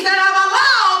things that I've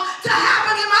allowed to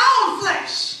happen in my own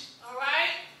flesh? All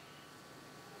right.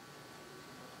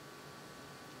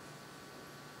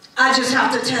 I just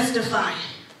have to testify.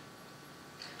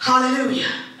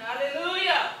 Hallelujah.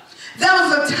 Hallelujah. There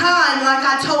was a time, like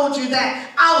I told you,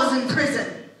 that I was in prison.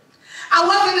 I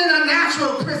wasn't in a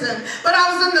natural prison, but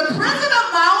I was in the prison of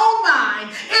my own mind,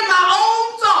 in my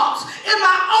own thoughts, in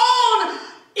my own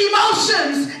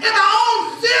emotions, in my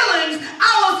own feelings.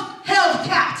 I was held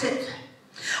captive.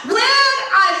 When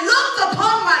I looked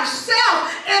upon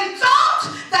myself and thought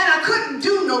that I couldn't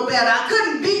do no better, I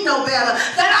couldn't be no better,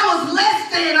 that I was less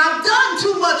than, I've done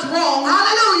too much wrong,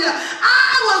 hallelujah,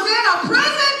 I was in a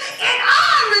prison and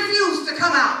I refused to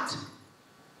come out.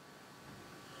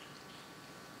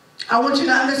 I want you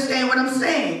to understand what I'm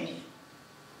saying.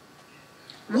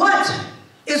 What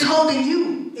is holding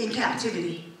you in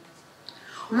captivity?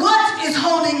 What is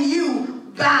holding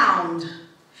you bound?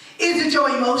 Is it your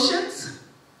emotions?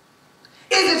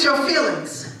 Is it your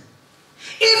feelings?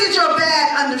 Is it your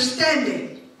bad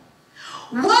understanding?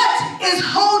 What is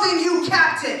holding you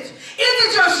captive? Is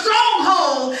it your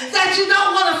stronghold that you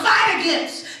don't want to fight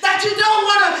against? That you don't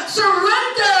want to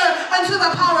surrender unto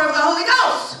the power of the Holy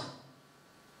Ghost?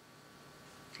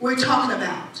 We're talking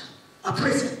about a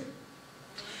prison.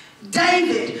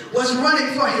 David was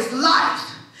running for his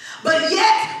life. But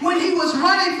yet, when he was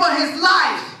running for his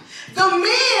life, the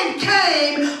men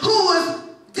came who was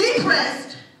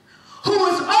depressed, who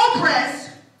was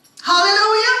oppressed,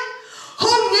 hallelujah,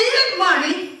 who needed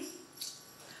money,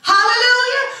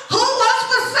 hallelujah, who was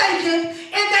forsaken,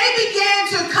 and they began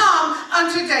to come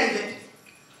unto David.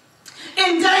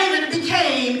 And David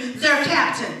became their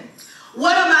captain.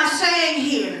 What am I saying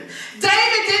here?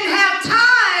 David didn't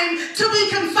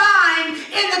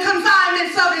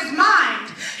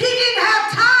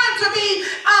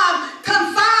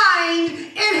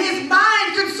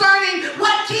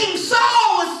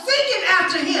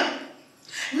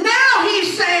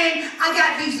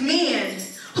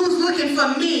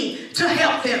me to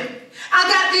help them. I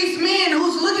got these men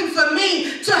who's looking for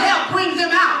me to help bring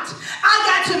them out. I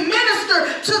got to minister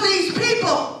to these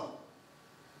people.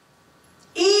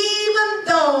 Even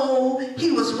though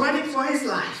he was running for his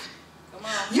life.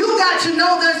 You got to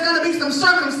know there's going to be some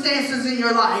circumstances in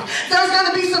your life. There's going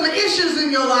to be some issues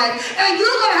in your life. And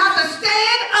you're going to have to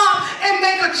stand up and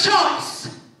make a choice.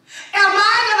 Am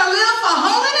I going to live for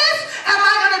holiness? Am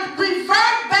I going to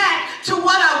revert back to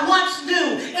what I once knew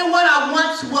and what I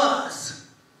once was?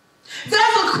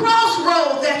 There's a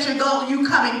crossroad that you're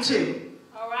coming to.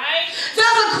 All right.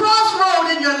 There's a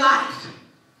crossroad in your life.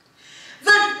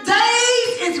 The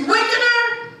days is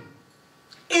wickeder,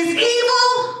 is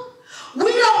evil.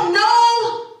 We don't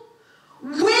know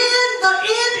when the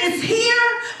end is here,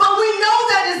 but we know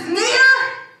that it's near.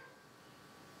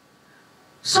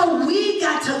 So we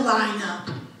got to line up.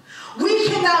 We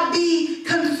cannot be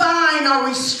confined or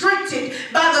restricted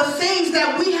by the things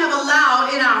that we have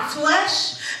allowed in our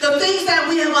flesh, the things that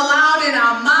we have allowed in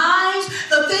our minds,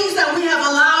 the things that we have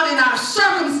allowed in our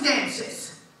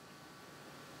circumstances.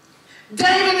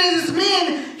 David and his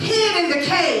men hid in the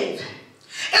cave.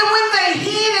 And when they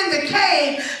hid in the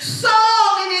cave, Saul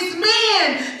and his men,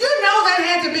 you know that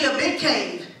had to be a big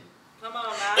cave. Come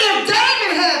on now. If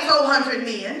David had 400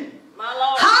 men, My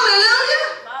Lord. hallelujah,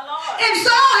 My Lord. and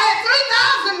Saul had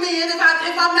 3,000 men, if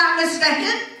I'm not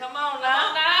mistaken, Come on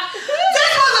now.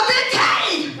 this was a big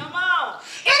cave. Come on.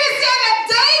 And it said that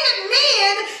David's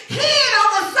men hid on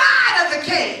the side of the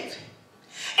cave.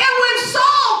 And when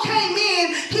Saul came in,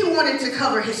 he wanted to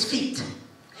cover his feet.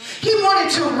 He wanted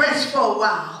to rest for a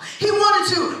while. He wanted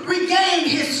to regain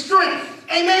his strength.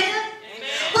 Amen? Amen.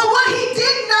 But what he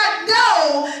did not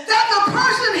know, that the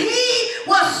person he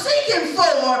was seeking for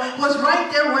was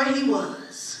right there where he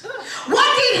was.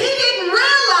 He didn't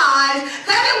realize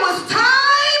that it was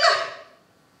time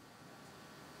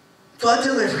for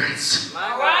deliverance.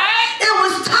 All right. It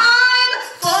was time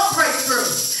for a breakthrough.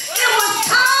 It was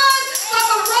time for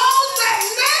the roads that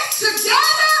met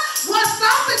together was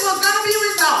something was going to be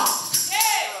resolved.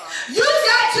 You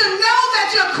got to know that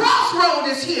your crossroad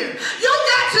is here. You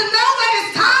got to know that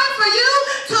it's time for you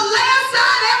to lay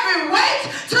aside every weight,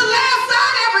 to lay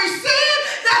aside every sin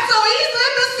that so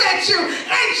easily beset you,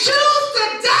 and choose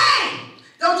today.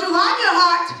 Don't you harden your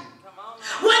heart.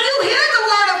 When you hear the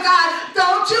word of God,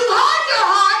 don't you harden your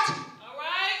heart. All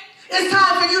right. It's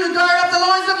time for you to gird up the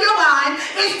loins of your mind.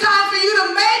 It's time for you to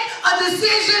make a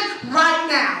decision right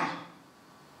now.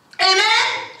 Amen?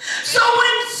 So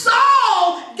when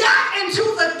Saul got into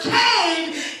the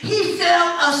cave, he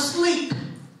fell asleep.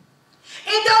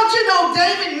 And don't you know,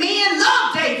 David, men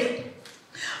love David.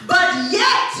 But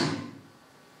yet,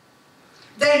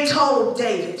 they told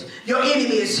David, your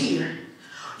enemy is here.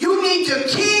 You need to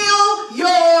kill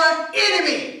your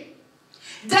enemy.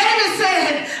 David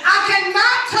said, I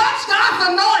cannot touch God's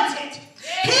anointed.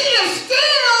 He is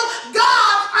still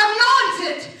God's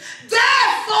anointed.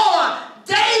 Therefore,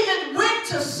 David went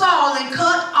to Saul and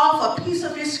cut off a piece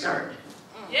of his skirt.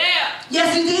 Yeah.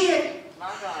 Yes, he did.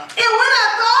 My God. And when I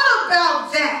thought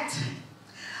about that,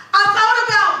 I thought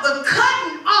about the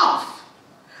cutting off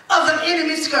of the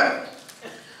enemy's skirt.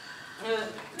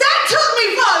 That took me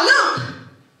for a loop.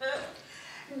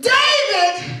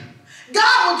 David,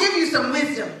 God will give you some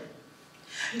wisdom.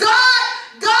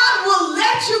 God will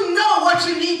let you know what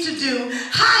you need to do,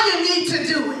 how you need to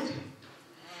do it.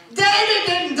 David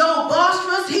didn't go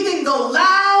boisterous. He didn't go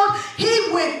loud. He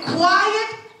went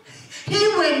quiet. He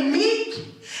went meek.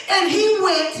 And he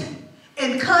went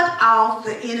and cut off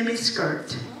the enemy's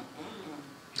skirt.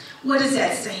 What is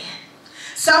that saying?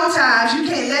 Sometimes you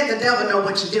can't let the devil know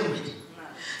what you're doing.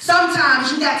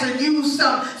 Sometimes you got to use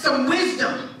some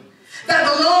wisdom that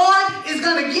the Lord is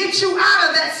going to get you out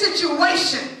of that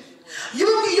situation. You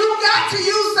got to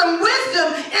use some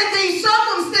wisdom in these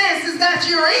circumstances that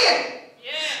you're in.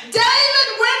 David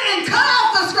went and cut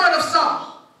off the skirt of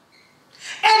Saul.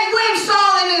 And when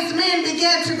Saul and his men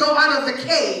began to go out of the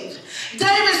cave,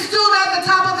 David stood at the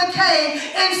top of the cave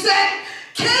and said,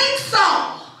 King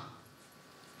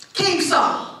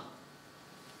Saul,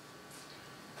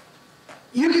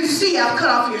 you can see I've cut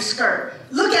off your skirt.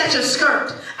 Look at your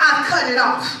skirt. I've cut it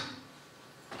off.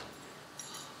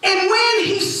 And when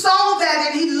he saw that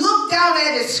and he looked down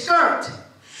at his skirt,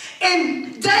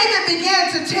 and David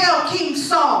began to tell King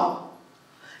Saul,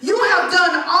 you have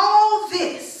done all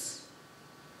this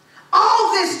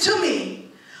to me,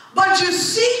 but you're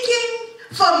seeking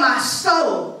for my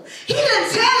soul. He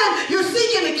didn't tell him you're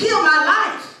seeking to kill my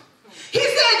life. He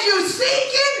said you're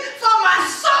seeking for my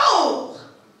soul.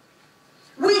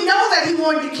 We know that he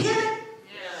wanted to kill him.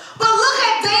 But look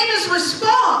at David's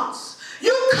response.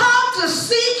 You come to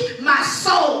seek my my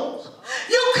soul.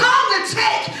 You come to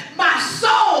take my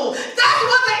soul. That's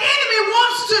what the enemy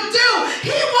wants to do.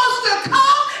 He wants to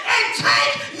come and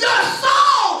take your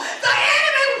soul. The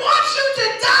enemy wants you to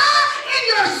die in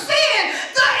your sin.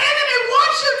 The enemy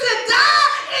wants you to die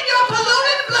in your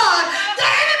polluted blood. The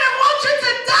enemy wants you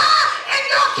to die in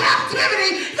your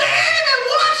captivity. The enemy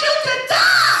wants you to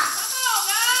die.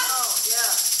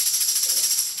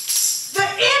 The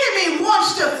enemy wants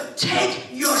to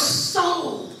take your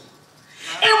soul.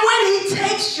 And when he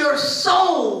takes your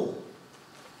soul,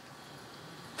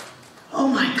 oh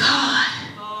my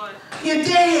God, you're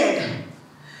dead.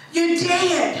 You're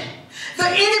dead. The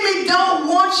enemy don't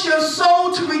want your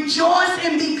soul to rejoice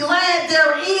and be glad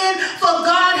therein, for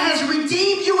God has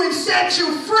redeemed you and set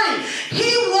you free.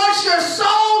 He wants your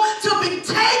soul to be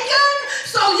taken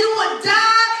so you would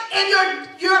die and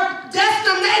your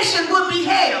destination would be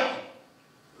hell.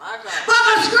 But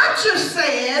the scripture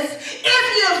says, if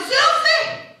you're filthy,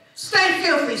 stay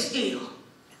filthy still.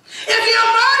 If you're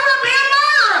a murderer, be a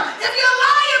murderer. If you're a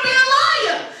liar, be a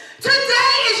liar.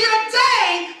 Today is your day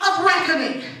of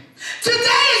reckoning.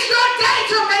 Today is your day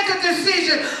to make a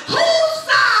decision. Whose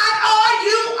side are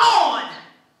you on?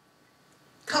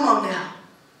 Come on now.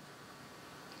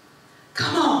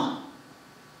 Come on.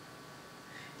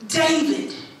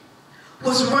 David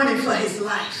was running for his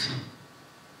life.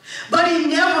 But he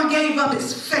never gave up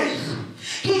his faith.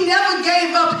 He never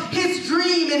gave up his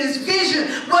dream and his vision,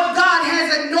 what God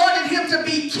has anointed him to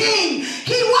be king.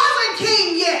 He wasn't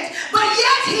king yet, but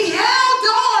yet he held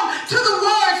on to the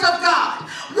words of God.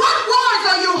 What words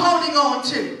are you holding on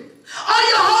to? Are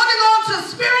you holding on to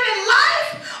spirit and life?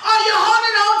 Or are you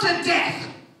holding on to death?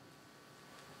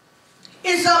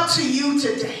 It's up to you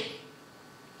today.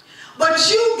 But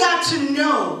you got to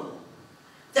know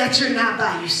that you're not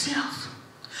by yourself.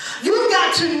 You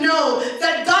got to know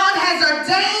that God has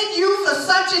ordained you for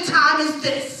such a time as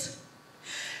this.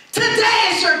 Today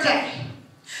is your day.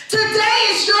 Today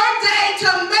is your day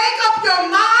to make up your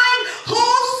mind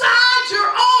whose side you're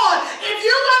on. If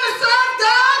you're going to serve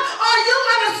God, or you're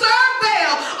going to serve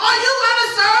Baal, or you're going to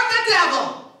serve the devil.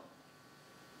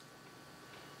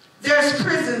 There's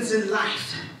prisons in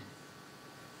life.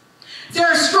 There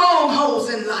are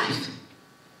strongholds in life.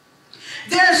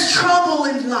 There's trouble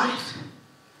in life.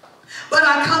 But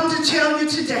I come to tell you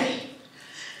today,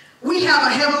 we have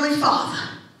a Heavenly Father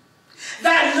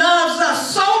that loves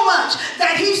us so much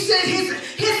that he sent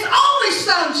his only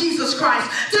Son, Jesus Christ,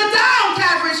 to die on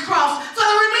Calvary's cross for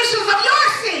the remissions of your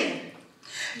sin.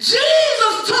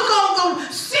 Jesus took on the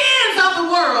sins of the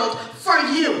world for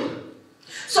you.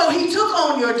 So he took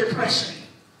on your depression.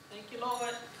 Thank you,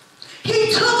 Lord.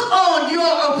 He took on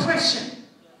your oppression.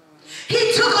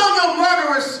 He took on your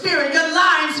murderous spirit, your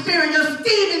lying spirit, your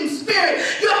thieving spirit,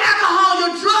 your alcohol,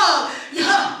 your drug, you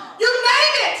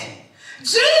name it.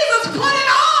 Jesus put it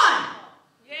on.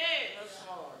 Yes,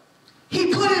 Lord.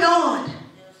 He put it on.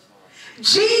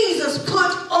 Jesus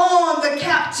put on the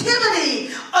captivity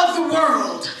of the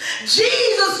world.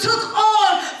 Jesus took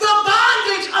on the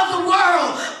bondage of the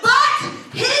world. But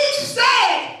he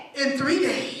said, in 3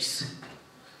 days,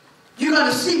 you're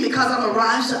going to see me because I'm going to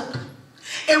rise up.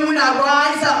 And when I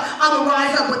rise up, I'm going to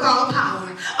rise up with all power.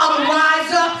 I'm going to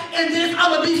rise up and then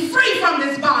I'm going to be free from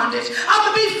this bondage. I'm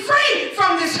going to be free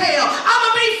from this hell. I'm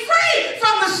going to be free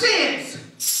from the sins.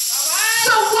 Right.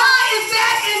 So why is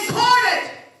that important?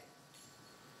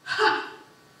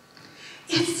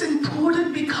 It's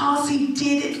important because he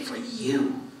did it for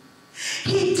you.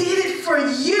 He did it for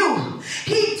you.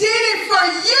 He did it for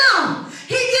you.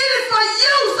 He did it for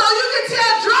you so you can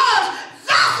tell drugs,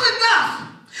 that's enough.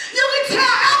 You can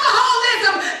tell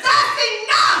alcoholism, that's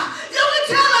enough. You can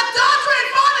tell adultery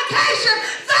and fornication,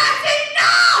 that's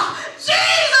enough.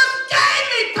 Jesus gave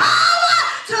me power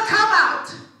to come out.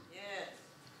 Yes.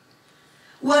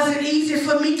 Was it easy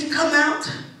for me to come out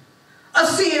of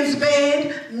sin's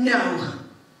bed? No.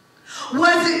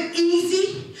 Was it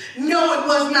easy? No, it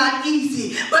was not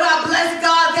easy. But I bless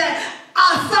God that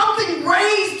something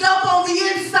raised up on the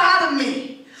inside of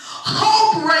me.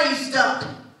 Hope raised up.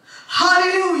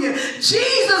 Hallelujah.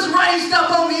 Jesus raised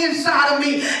up on the inside of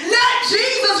me. Let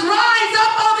Jesus rise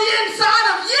up on the inside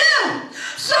of you.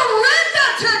 Surrender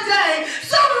today.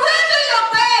 Surrender your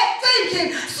bad thinking.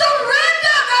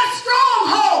 Surrender that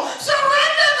stronghold.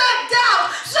 Surrender that doubt.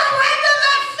 Surrender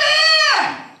that fear.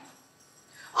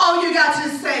 All you got to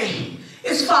say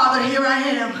is, Father, here I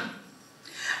am.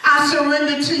 I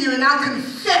surrender to you and I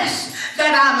confess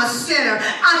that I'm a sinner.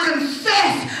 I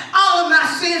confess all of my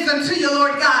sins unto you,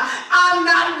 Lord God. I'm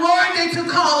not worthy to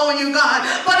call on you, God,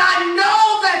 but I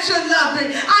know that you love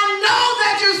me. I know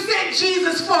that you sent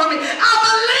Jesus for me. I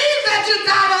believe that you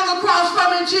died on the cross for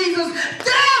me, Jesus.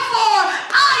 Therefore,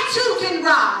 I too can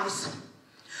rise.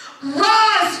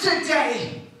 Rise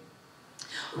today.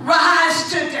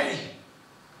 Rise today.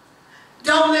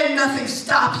 Don't let nothing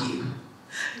stop you.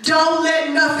 Don't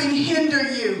let nothing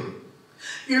hinder you.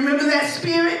 You remember that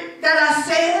spirit that I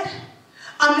said?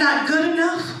 I'm not good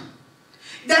enough.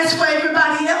 That's for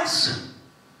everybody else.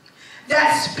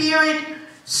 That spirit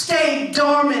stayed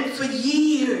dormant for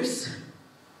years.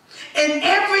 And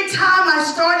every time I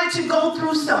started to go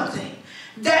through something,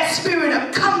 that spirit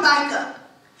would come back up.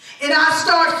 And I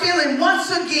start feeling once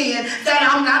again that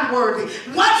I'm not worthy.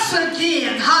 Once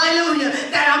again, hallelujah,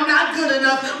 that I'm not good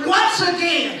enough. Once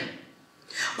again.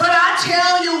 But I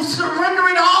tell you, surrender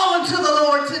it all unto the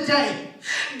Lord today.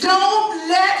 Don't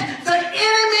let the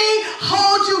enemy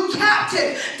hold you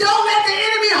captive. Don't let the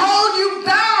enemy hold you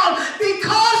bound,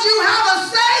 because you have a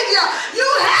Savior. You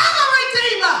have a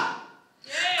Redeemer.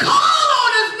 Yes. Call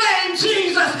on his name,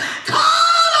 Jesus.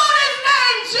 Call on his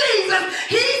name, Jesus.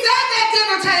 He's at that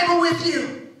dinner table with you.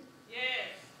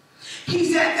 Yes.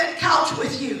 He's at that couch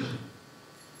with you.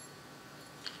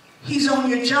 He's on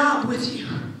your job with you.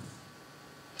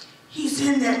 He's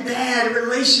in that bad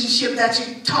relationship that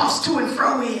you toss to and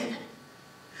fro in.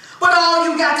 But all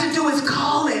you got to do is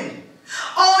call him.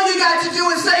 All you got to do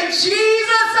is say, Jesus,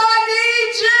 I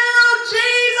need you.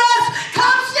 Jesus,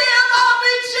 come see about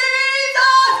me.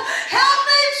 Jesus, help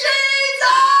me,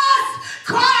 Jesus.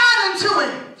 Cry out unto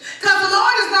him. Because the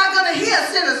Lord is not going to hear a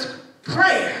sinner's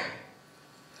prayer.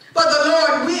 But the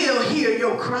Lord will hear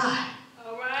your cry.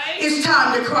 All right. It's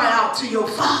time to cry out to your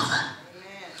Father.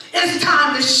 It's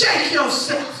time to shake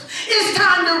yourself. It's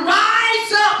time to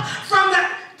rise up from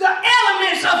the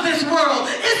elements of this world.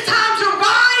 It's time to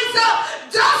rise up,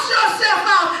 dust yourself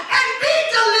out, and be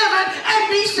delivered and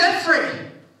be set free.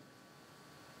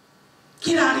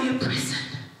 Get out of your prison.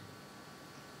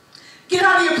 Get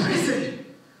out of your prison.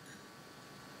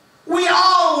 We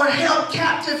all were held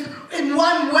captive in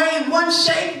one way, one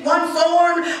shape, one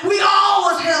form. We all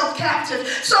was held captive.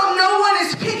 So no one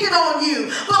is picking on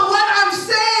you. But what I'm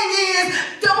saying is,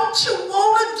 don't you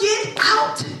want to get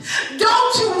out?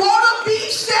 Don't you want to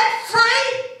be set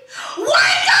free?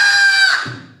 Wake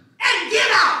up and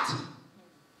get out.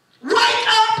 Wake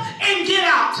up and get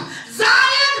out.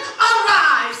 Zion,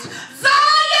 arise.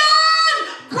 Zion,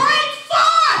 break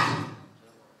forth.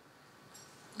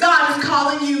 God is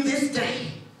calling you this day.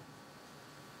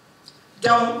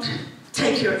 Don't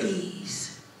take your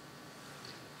ease.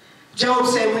 Job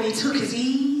said when he took his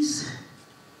ease,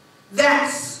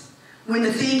 that's when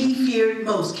the thing he feared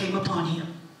most came upon him.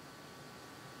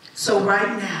 So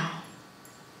right now,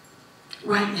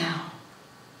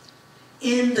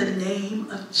 in the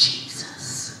name of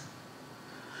Jesus,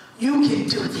 you can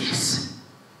do this.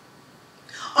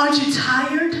 Aren't you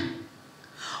tired?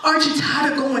 Aren't you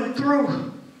tired of going through?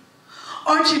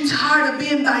 Aren't you tired of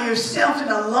being by yourself and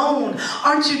alone?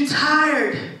 Aren't you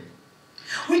tired?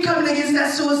 We're coming against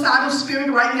that suicidal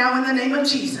spirit right now in the name of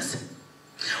Jesus.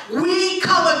 We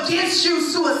come against you,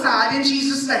 suicide, in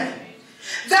Jesus' name.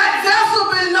 That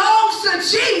vessel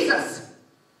belongs to Jesus.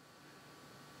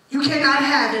 You cannot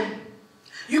have him.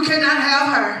 You cannot have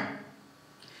her.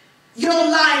 Your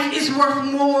life is worth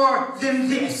more than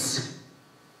this.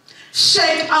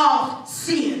 Shake off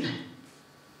sin.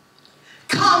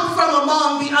 Come from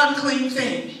among the unclean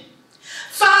thing.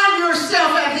 Find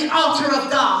yourself at the altar of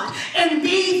God and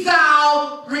be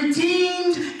thou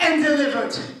redeemed and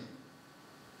delivered.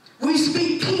 We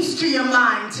speak peace to your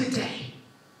mind today.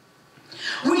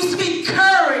 We speak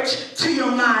courage to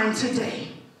your mind today.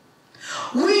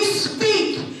 We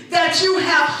speak that you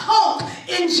have hope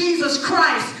in Jesus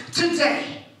Christ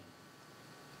today.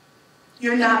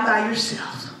 You're not by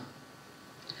yourself.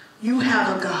 You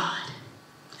have a God.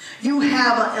 You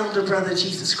have an elder brother,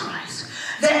 Jesus Christ.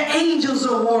 The angels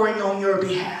are warring on your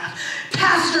behalf.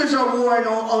 Pastors are warring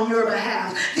on your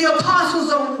behalf. The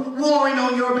apostles are warring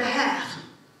on your behalf.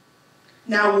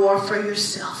 Now war for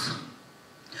yourself.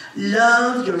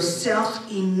 Love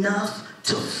yourself enough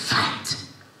to fight.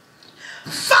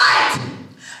 Fight!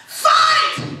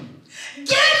 Fight!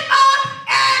 Get up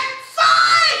and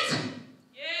fight!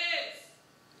 Yes.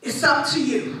 It's up to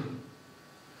you.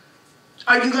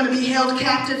 Are you going to be held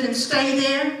captive and stay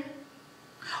there?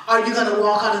 Or are you going to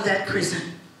walk out of that prison?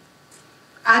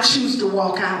 I choose to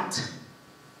walk out.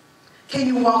 Can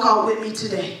you walk out with me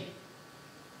today?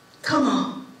 Come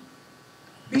on.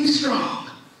 Be strong.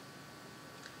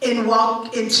 And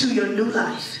walk into your new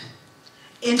life.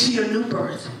 Into your new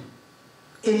birth.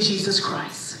 in Jesus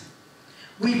Christ.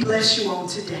 We bless you on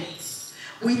today.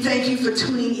 We thank you for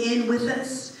tuning in with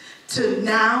us to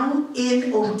Now,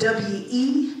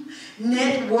 N.O.W.E,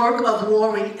 Network of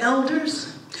Warring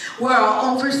Elders, where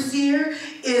our overseer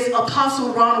is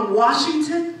Apostle Ronald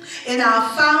Washington, and our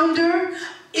founder,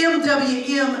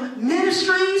 MWM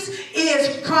Ministries,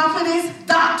 is Prophetess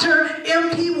Dr.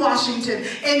 M.P. Washington.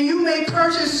 And you may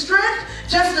purchase strength,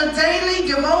 just a daily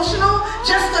devotional,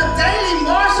 just a daily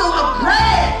morsel of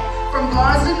bread from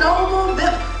N.O.W.E,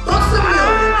 Books a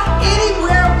Million,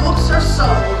 anywhere books are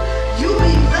sold. You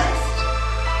be blessed,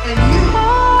 and you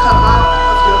come out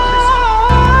of your prison.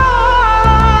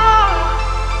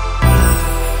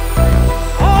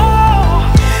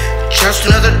 Just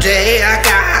another day, I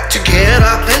got to get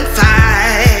up and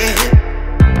fight.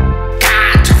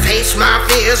 Got to face my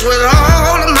fears with